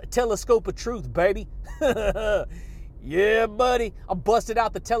up the telescope of truth, baby. Yeah, buddy. I busted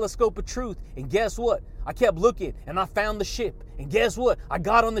out the telescope of truth, and guess what? I kept looking, and I found the ship, and guess what? I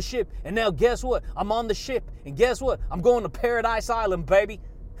got on the ship, and now guess what? I'm on the ship, and guess what? I'm going to Paradise Island, baby.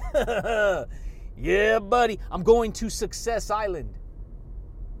 Yeah, buddy. I'm going to Success Island.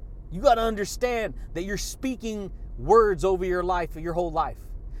 You got to understand that you're speaking words over your life, your whole life.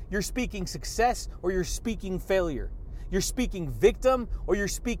 You're speaking success or you're speaking failure. You're speaking victim or you're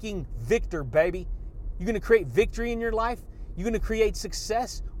speaking victor, baby. You're going to create victory in your life. You're going to create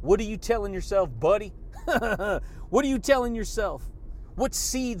success. What are you telling yourself, buddy? What are you telling yourself? What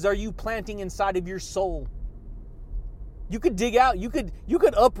seeds are you planting inside of your soul? You could dig out, you could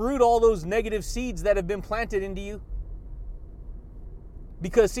uproot all those negative seeds that have been planted into you.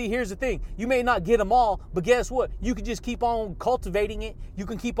 Because see, here's the thing. You may not get them all, but guess what? You can just keep on cultivating it. You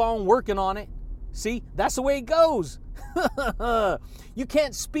can keep on working on it. See, that's the way it goes. You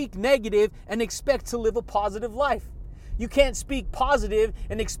can't speak negative and expect to live a positive life. You can't speak positive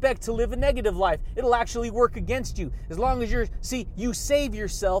and expect to live a negative life. It'll actually work against you. As long as you save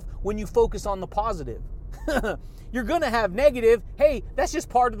yourself when you focus on the positive. You're going to have negative. Hey, that's just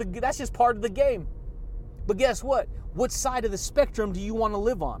part of the game. But guess what? What side of the spectrum do you want to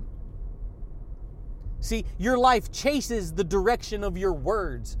live on? See, your life chases the direction of your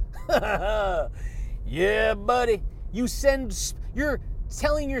words. Yeah, buddy. You're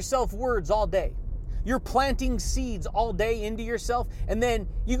telling yourself words all day. You're planting seeds all day into yourself, and then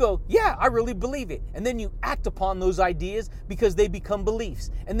you go, yeah, I really believe it. And then you act upon those ideas because they become beliefs.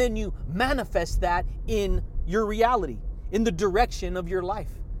 And then you manifest that in your reality, in the direction of your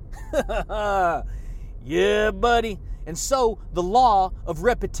life. Yeah, buddy. And so the law of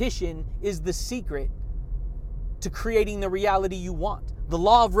repetition is the secret to creating the reality you want. The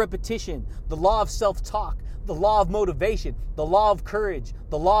law of repetition, the law of self-talk, the law of motivation, the law of courage,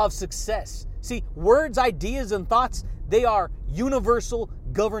 the law of success. See, words, ideas, and thoughts, they are universal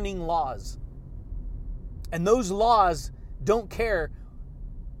governing laws. And those laws don't care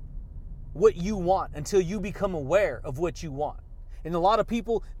what you want until you become aware of what you want. And a lot of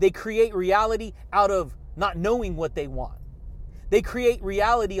people, they create reality out of not knowing what they want. They create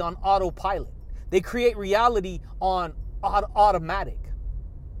reality on autopilot. They create reality on automatic.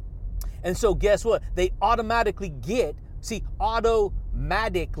 And so guess what? They automatically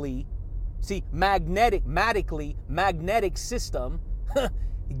See, magnetic system,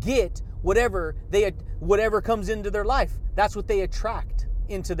 get whatever comes into their life. That's what they attract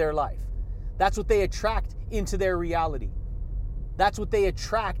into their life. That's what they attract into their reality. That's what they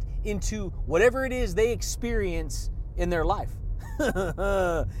attract into whatever it is they experience in their life.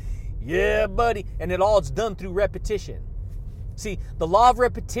 Yeah, buddy. And it all is done through repetition. See, the law of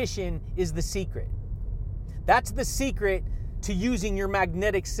repetition is the secret. That's the secret to using your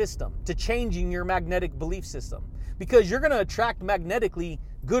magnetic system, to changing your magnetic belief system. Because you're going to attract magnetically,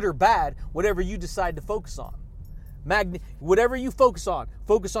 good or bad, whatever you decide to focus on. Whatever you focus on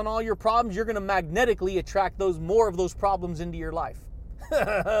all your problems, you're going to magnetically attract more of those problems into your life.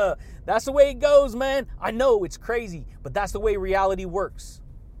 That's the way it goes, man. I know it's crazy, but that's the way reality works.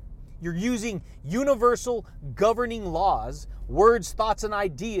 You're using universal governing laws. Words, thoughts, and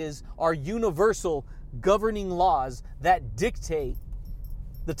ideas are universal governing laws that dictate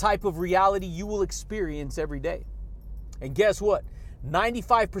the type of reality you will experience every day. And guess what?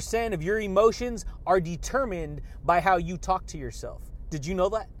 95% of your emotions are determined by how you talk to yourself. Did you know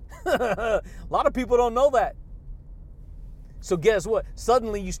that? A lot of people don't know that. So guess what?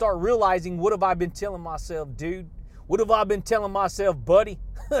 Suddenly you start realizing, what have I been telling myself, dude? What have I been telling myself, buddy?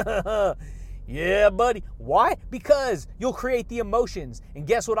 Yeah, buddy. Why? Because you'll create the emotions. And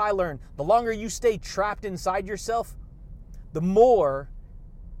guess what I learned? The longer you stay trapped inside yourself, the more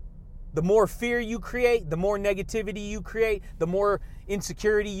fear you create, the more negativity you create, the more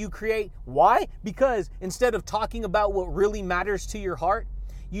insecurity you create. Why? Because instead of talking about what really matters to your heart,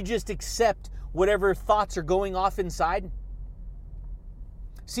 you just accept whatever thoughts are going off inside.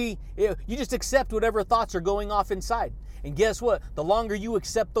 See, you just accept whatever thoughts are going off inside. And guess what? The longer you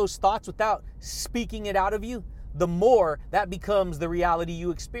accept those thoughts without speaking it out of you, the more that becomes the reality you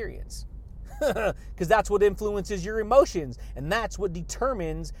experience. Because that's what influences your emotions. And that's what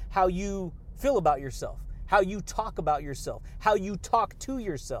determines how you feel about yourself, how you talk about yourself, how you talk to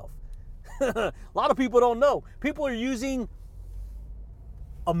yourself. A lot of people don't know. People are using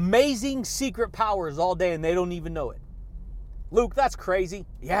amazing secret powers all day and they don't even know it. Luke, that's crazy.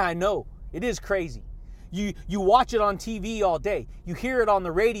 Yeah, I know. It is crazy. You watch it on TV all day. You hear it on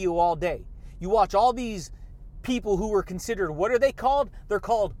the radio all day. You watch all these people who were considered, what are they called? They're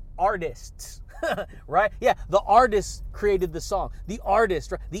called artists, right? Yeah, the artist created the song. The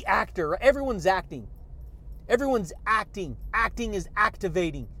artist, the actor, right? Everyone's acting. Everyone's acting. Acting is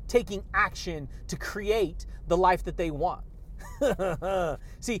activating, taking action to create the life that they want.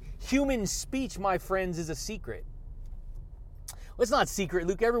 See, human speech, my friends, is a secret. Well, it's not secret,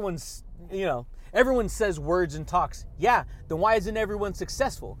 Luke. Everyone says words and talks. Yeah, then why isn't everyone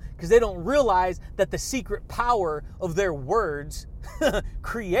successful? Because they don't realize that the secret power of their words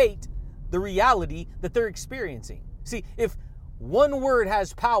create the reality that they're experiencing. See, if one word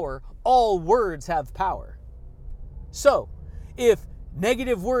has power, all words have power. So, if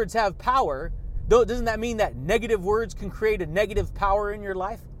negative words have power, doesn't that mean that negative words can create a negative power in your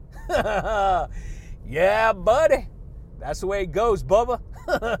life? Yeah, buddy. That's the way it goes, Bubba.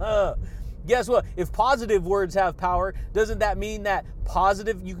 Guess what? If positive words have power, doesn't that mean that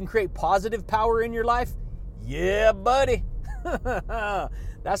you can create positive power in your life? Yeah, buddy.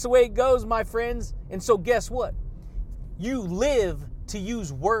 That's the way it goes, my friends. And so guess what? You live to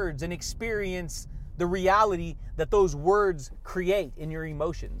use words and experience the reality that those words create in your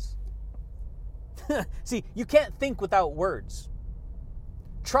emotions. See, you can't think without words.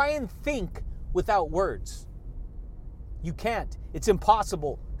 Try and think without words. You can't. It's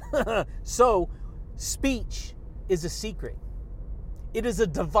impossible. So, speech is a secret. It is a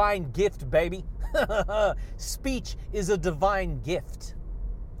divine gift, baby. Speech is a divine gift.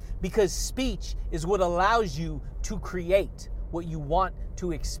 Because speech is what allows you to create what you want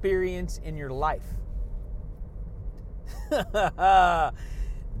to experience in your life.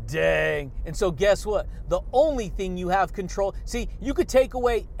 Dang. And so guess what? The only thing you have control. See, you could take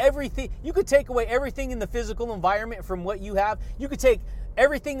away everything. You could take away everything in the physical environment from what you have. You could take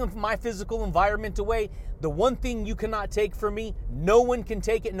everything of my physical environment away. The one thing you cannot take from me, no one can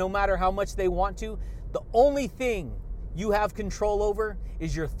take it no matter how much they want to. The only thing you have control over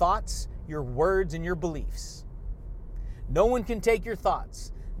is your thoughts, your words, and your beliefs. No one can take your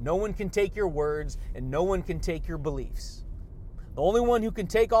thoughts. No one can take your words, and no one can take your beliefs. The only one who can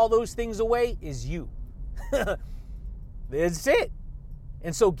take all those things away is you. That's it.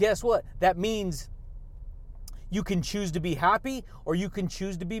 And so guess what? That means you can choose to be happy or you can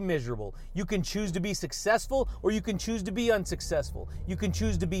choose to be miserable. You can choose to be successful or you can choose to be unsuccessful. You can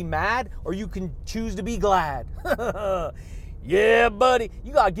choose to be mad or you can choose to be glad. Yeah, buddy.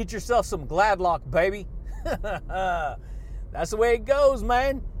 You got to get yourself some Gladlock, baby. That's the way it goes,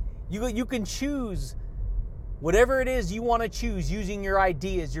 man. You can choose whatever it is you want to choose using your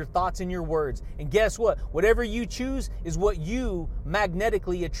ideas, your thoughts, and your words. And guess what? Whatever you choose is what you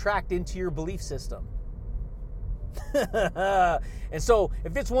magnetically attract into your belief system. And so,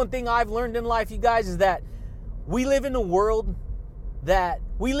 if it's one thing I've learned in life, you guys, is that we live in a world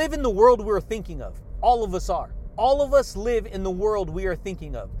we're thinking of. All of us are. All of us live in the world we are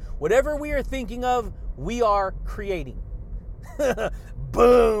thinking of. Whatever we are thinking of, we are creating.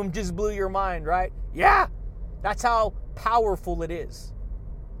 Boom, just blew your mind, right? Yeah. That's how powerful it is.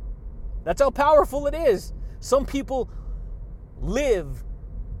 That's how powerful it is. Some people live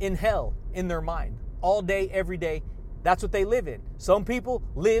in hell in their mind all day, every day. That's what they live in. Some people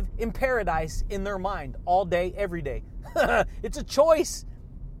live in paradise in their mind all day, every day. It's a choice.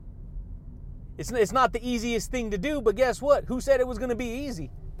 It's not the easiest thing to do, but guess what? Who said it was going to be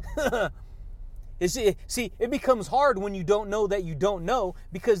easy? See, it becomes hard when you don't know that you don't know,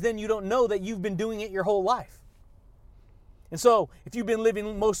 because then you don't know that you've been doing it your whole life. And so, if you've been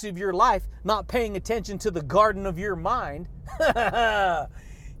living most of your life not paying attention to the garden of your mind,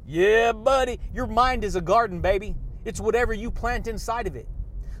 yeah, buddy, your mind is a garden, baby. It's whatever you plant inside of it.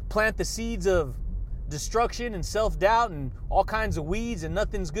 Plant the seeds of destruction and self-doubt and all kinds of weeds and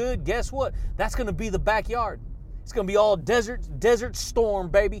nothing's good. Guess what? That's going to be the backyard. It's going to be all desert storm,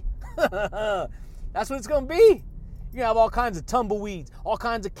 baby. That's what it's going to be. You're going to have all kinds of tumbleweeds, all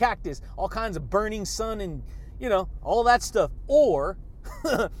kinds of cactus, all kinds of burning sun and, all that stuff. Or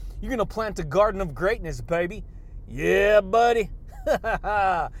you're going to plant a garden of greatness, baby. Yeah, buddy.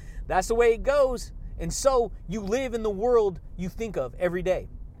 That's the way it goes. And so you live in the world you think of every day.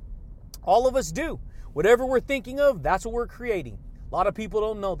 All of us do. Whatever we're thinking of, that's what we're creating. A lot of people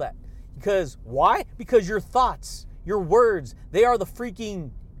don't know that. Because why? Because your thoughts, your words, they are the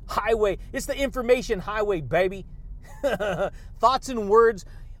freaking highway. It's the information highway, baby. Thoughts and words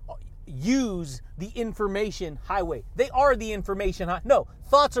use the information highway. They are the information highway. No,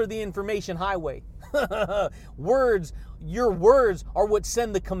 thoughts are the information highway. Your words are what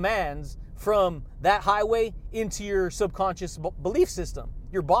send the commands from that highway into your subconscious belief system,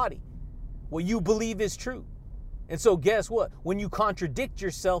 your body. What you believe is true. And so guess what? When you contradict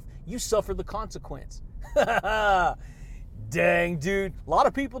yourself, you suffer the consequence. Dang, dude. A lot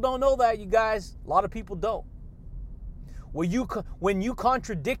of people don't know that, you guys. A lot of people don't. When you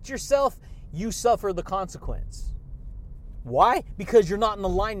contradict yourself, you suffer the consequence. Why? Because you're not in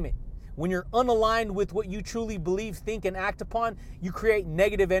alignment. When you're unaligned with what you truly believe, think, and act upon, you create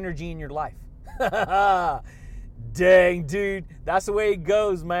negative energy in your life. Dang, dude. That's the way it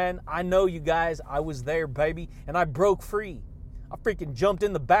goes, man. I know, you guys. I was there, baby. And I broke free. I freaking jumped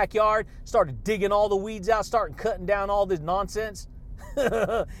in the backyard, started digging all the weeds out, started cutting down all this nonsense.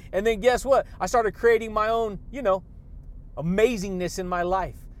 And then guess what? I started creating my own, amazingness in my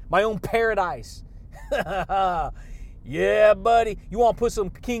life. My own paradise. Yeah, buddy. You want to put some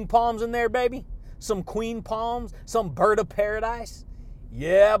king palms in there, baby? Some queen palms? Some bird of paradise?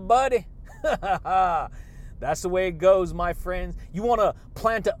 Yeah, buddy. That's the way it goes, my friends. You want to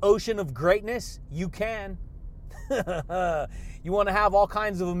plant an ocean of greatness? You can. You want to have all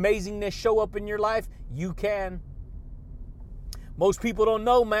kinds of amazingness show up in your life? You can. Most people don't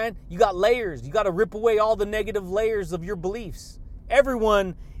know, man. You got layers. You got to rip away all the negative layers of your beliefs.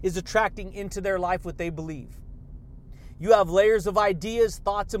 Everyone is attracting into their life what they believe. You have layers of ideas,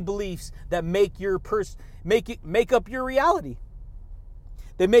 thoughts, and beliefs that make up your reality.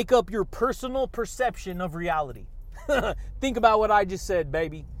 They make up your personal perception of reality. Think about what I just said,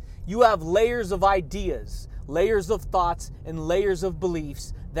 baby. You have layers of ideas, layers of thoughts, and layers of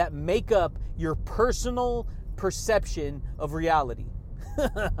beliefs that make up your personal perception of reality.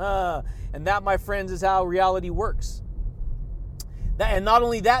 And that, my friends, is how reality works. And not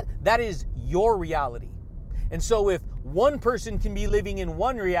only that, that is your reality. And so if one person can be living in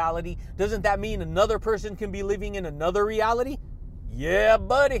one reality, doesn't that mean another person can be living in another reality? Yeah,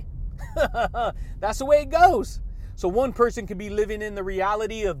 buddy. That's the way it goes. So one person could be living in the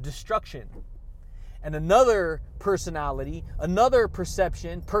reality of destruction. And another personality, another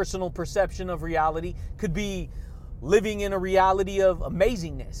personal perception of reality could be living in a reality of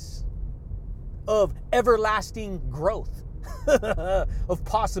amazingness, of everlasting growth, of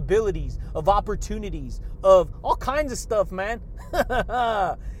possibilities, of opportunities, of all kinds of stuff, man.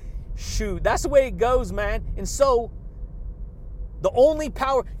 Shoot, that's the way it goes, man. And so the only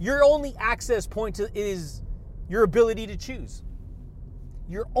power, your only access point is your ability to choose.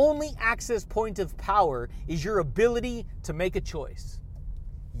 Your only access point of power is your ability to make a choice.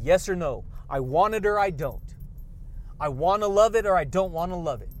 Yes or no. I want it or I don't. I want to love it or I don't want to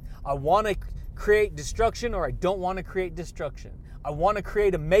love it. I want to create destruction or I don't want to create destruction. I want to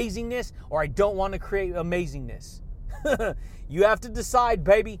create amazingness or I don't want to create amazingness. You have to decide,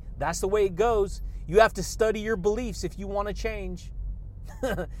 baby. That's the way it goes. You have to study your beliefs if you want to change.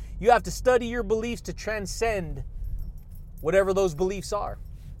 You have to study your beliefs to transcend whatever those beliefs are.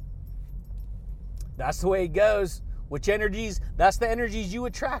 That's the way it goes. Which energies? That's the energies you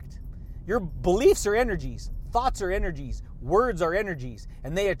attract. Your beliefs are energies. Thoughts are energies. Words are energies.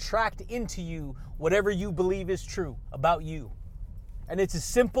 And they attract into you whatever you believe is true about you. And it's as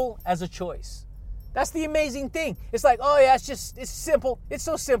simple as a choice. That's the amazing thing. It's like, oh yeah, it's simple. It's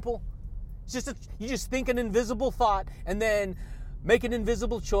so simple. It's just you just think an invisible thought and then make an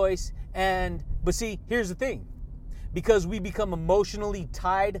invisible choice. But see, here's the thing. Because we become emotionally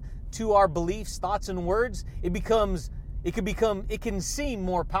tied to our beliefs, thoughts, and words, it can seem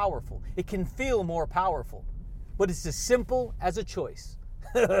more powerful. It can feel more powerful. But it's as simple as a choice.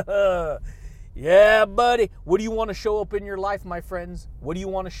 Yeah, buddy. What do you want to show up in your life, my friends? What do you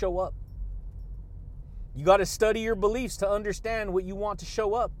want to show up? You got to study your beliefs to understand what you want to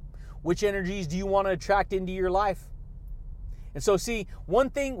show up. Which energies do you want to attract into your life? And so see,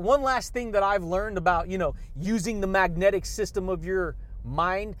 one last thing that I've learned about, using the magnetic system of your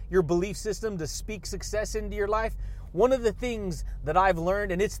mind, your belief system to speak success into your life. One of the things that I've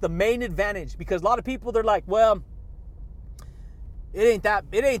learned, and it's the main advantage, because a lot of people, they're like, well, it ain't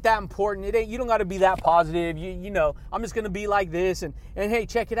that important. You don't got to be that positive. I'm just going to be like this. And hey,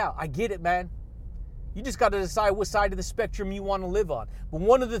 check it out. I get it, man. You just got to decide what side of the spectrum you want to live on. But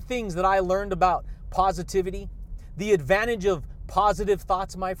one of the things that I learned about positivity, the advantage of positive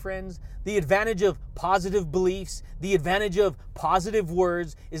thoughts, my friends, the advantage of positive beliefs, the advantage of positive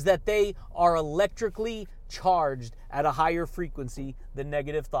words is that they are electrically charged at a higher frequency than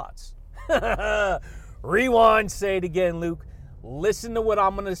negative thoughts. Rewind, say it again, Luke. Listen to what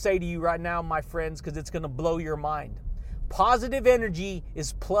I'm going to say to you right now, my friends, because it's going to blow your mind. Positive energy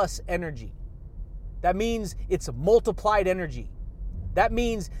is plus energy. That means it's multiplied energy. That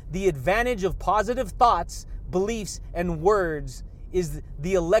means the advantage of positive thoughts, beliefs, and words is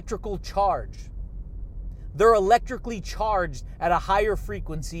the electrical charge. They're electrically charged at a higher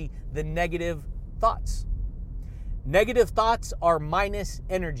frequency than negative thoughts. Negative thoughts are minus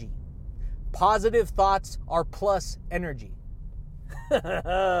energy. Positive thoughts are plus energy.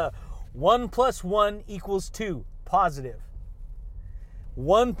 1 + 1 = 2. Positive.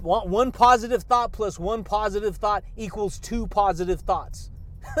 One positive thought plus one positive thought equals 2 positive thoughts.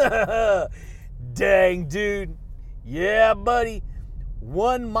 Dang, dude. Yeah, buddy.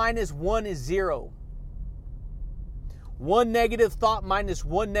 1 - 1 is 0. 1 negative thought minus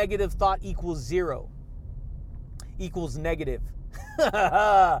 1 negative thought equals 0. Equals negative.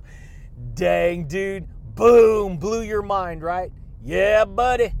 Dang, dude. Boom. Blew your mind, right? Yeah,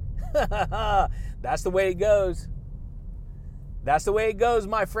 buddy. That's the way it goes. That's the way it goes,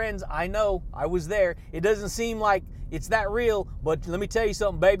 my friends. I know. I was there. It doesn't seem like it's that real, but let me tell you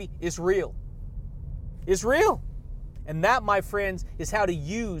something, baby. It's real. It's real. And that, my friends, is how to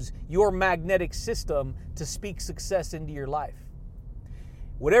use your magnetic system to speak success into your life.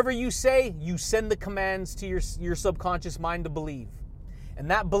 Whatever you say, you send the commands to your subconscious mind to believe. And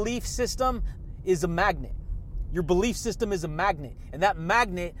that belief system is a magnet. Your belief system is a magnet. And that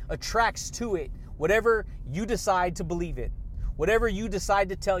magnet attracts to it whatever you decide to believe in. Whatever you decide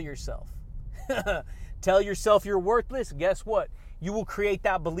to tell yourself. Tell yourself you're worthless. Guess what? You will create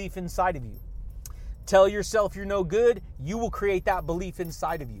that belief inside of you. Tell yourself you're no good. You will create that belief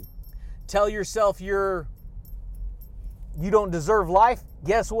inside of you. Tell yourself you don't deserve life.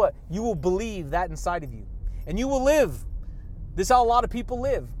 Guess what? You will believe that inside of you. And you will live. This is how a lot of people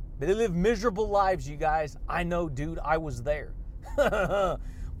live. They live miserable lives, you guys. I know, dude. I was there.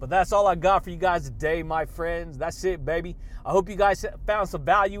 But that's all I got for you guys today, my friends. That's it, baby. I hope you guys found some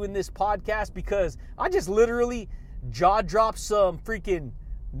value in this podcast because I just literally jaw dropped some freaking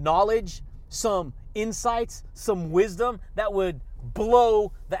knowledge, some insights, some wisdom that would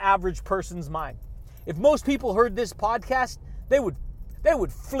blow the average person's mind. If most people heard this podcast, they would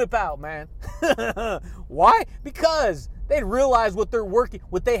flip out, man. Why? Because they'd realize what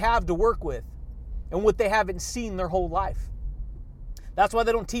they have to work with and what they haven't seen their whole life. That's why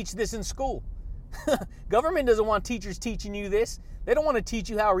they don't teach this in school. Government doesn't want teachers teaching you this. They don't want to teach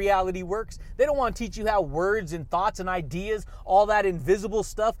you how reality works. They don't want to teach you how words and thoughts and ideas, all that invisible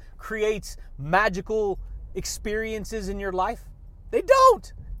stuff, creates magical experiences in your life. They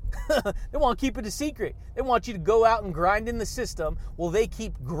don't. They want to keep it a secret. They want you to go out and grind in the system while they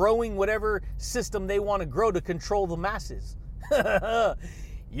keep growing whatever system they want to grow to control the masses.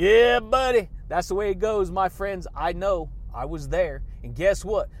 Yeah, buddy. That's the way it goes, my friends. I know. I was there. And guess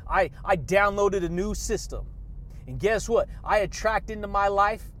what? I downloaded a new system. And guess what? I attract into my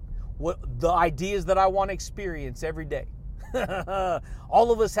life the ideas that I want to experience every day.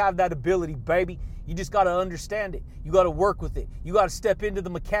 All of us have that ability, baby. You just got to understand it. You got to work with it. You got to step into the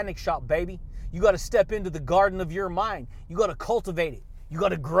mechanic shop, baby. You got to step into the garden of your mind. You got to cultivate it. You got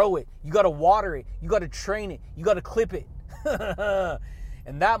to grow it. You got to water it. You got to train it. You got to clip it.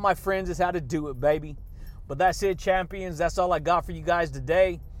 And that, my friends, is how to do it, baby. But that's it, champions. That's all I got for you guys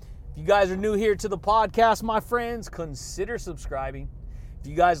today. If you guys are new here to the podcast, my friends, consider subscribing. If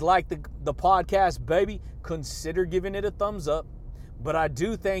you guys like the podcast, baby, consider giving it a thumbs up. But I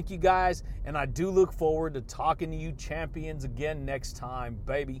do thank you guys, and I do look forward to talking to you champions again next time,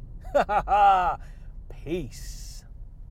 baby. Peace.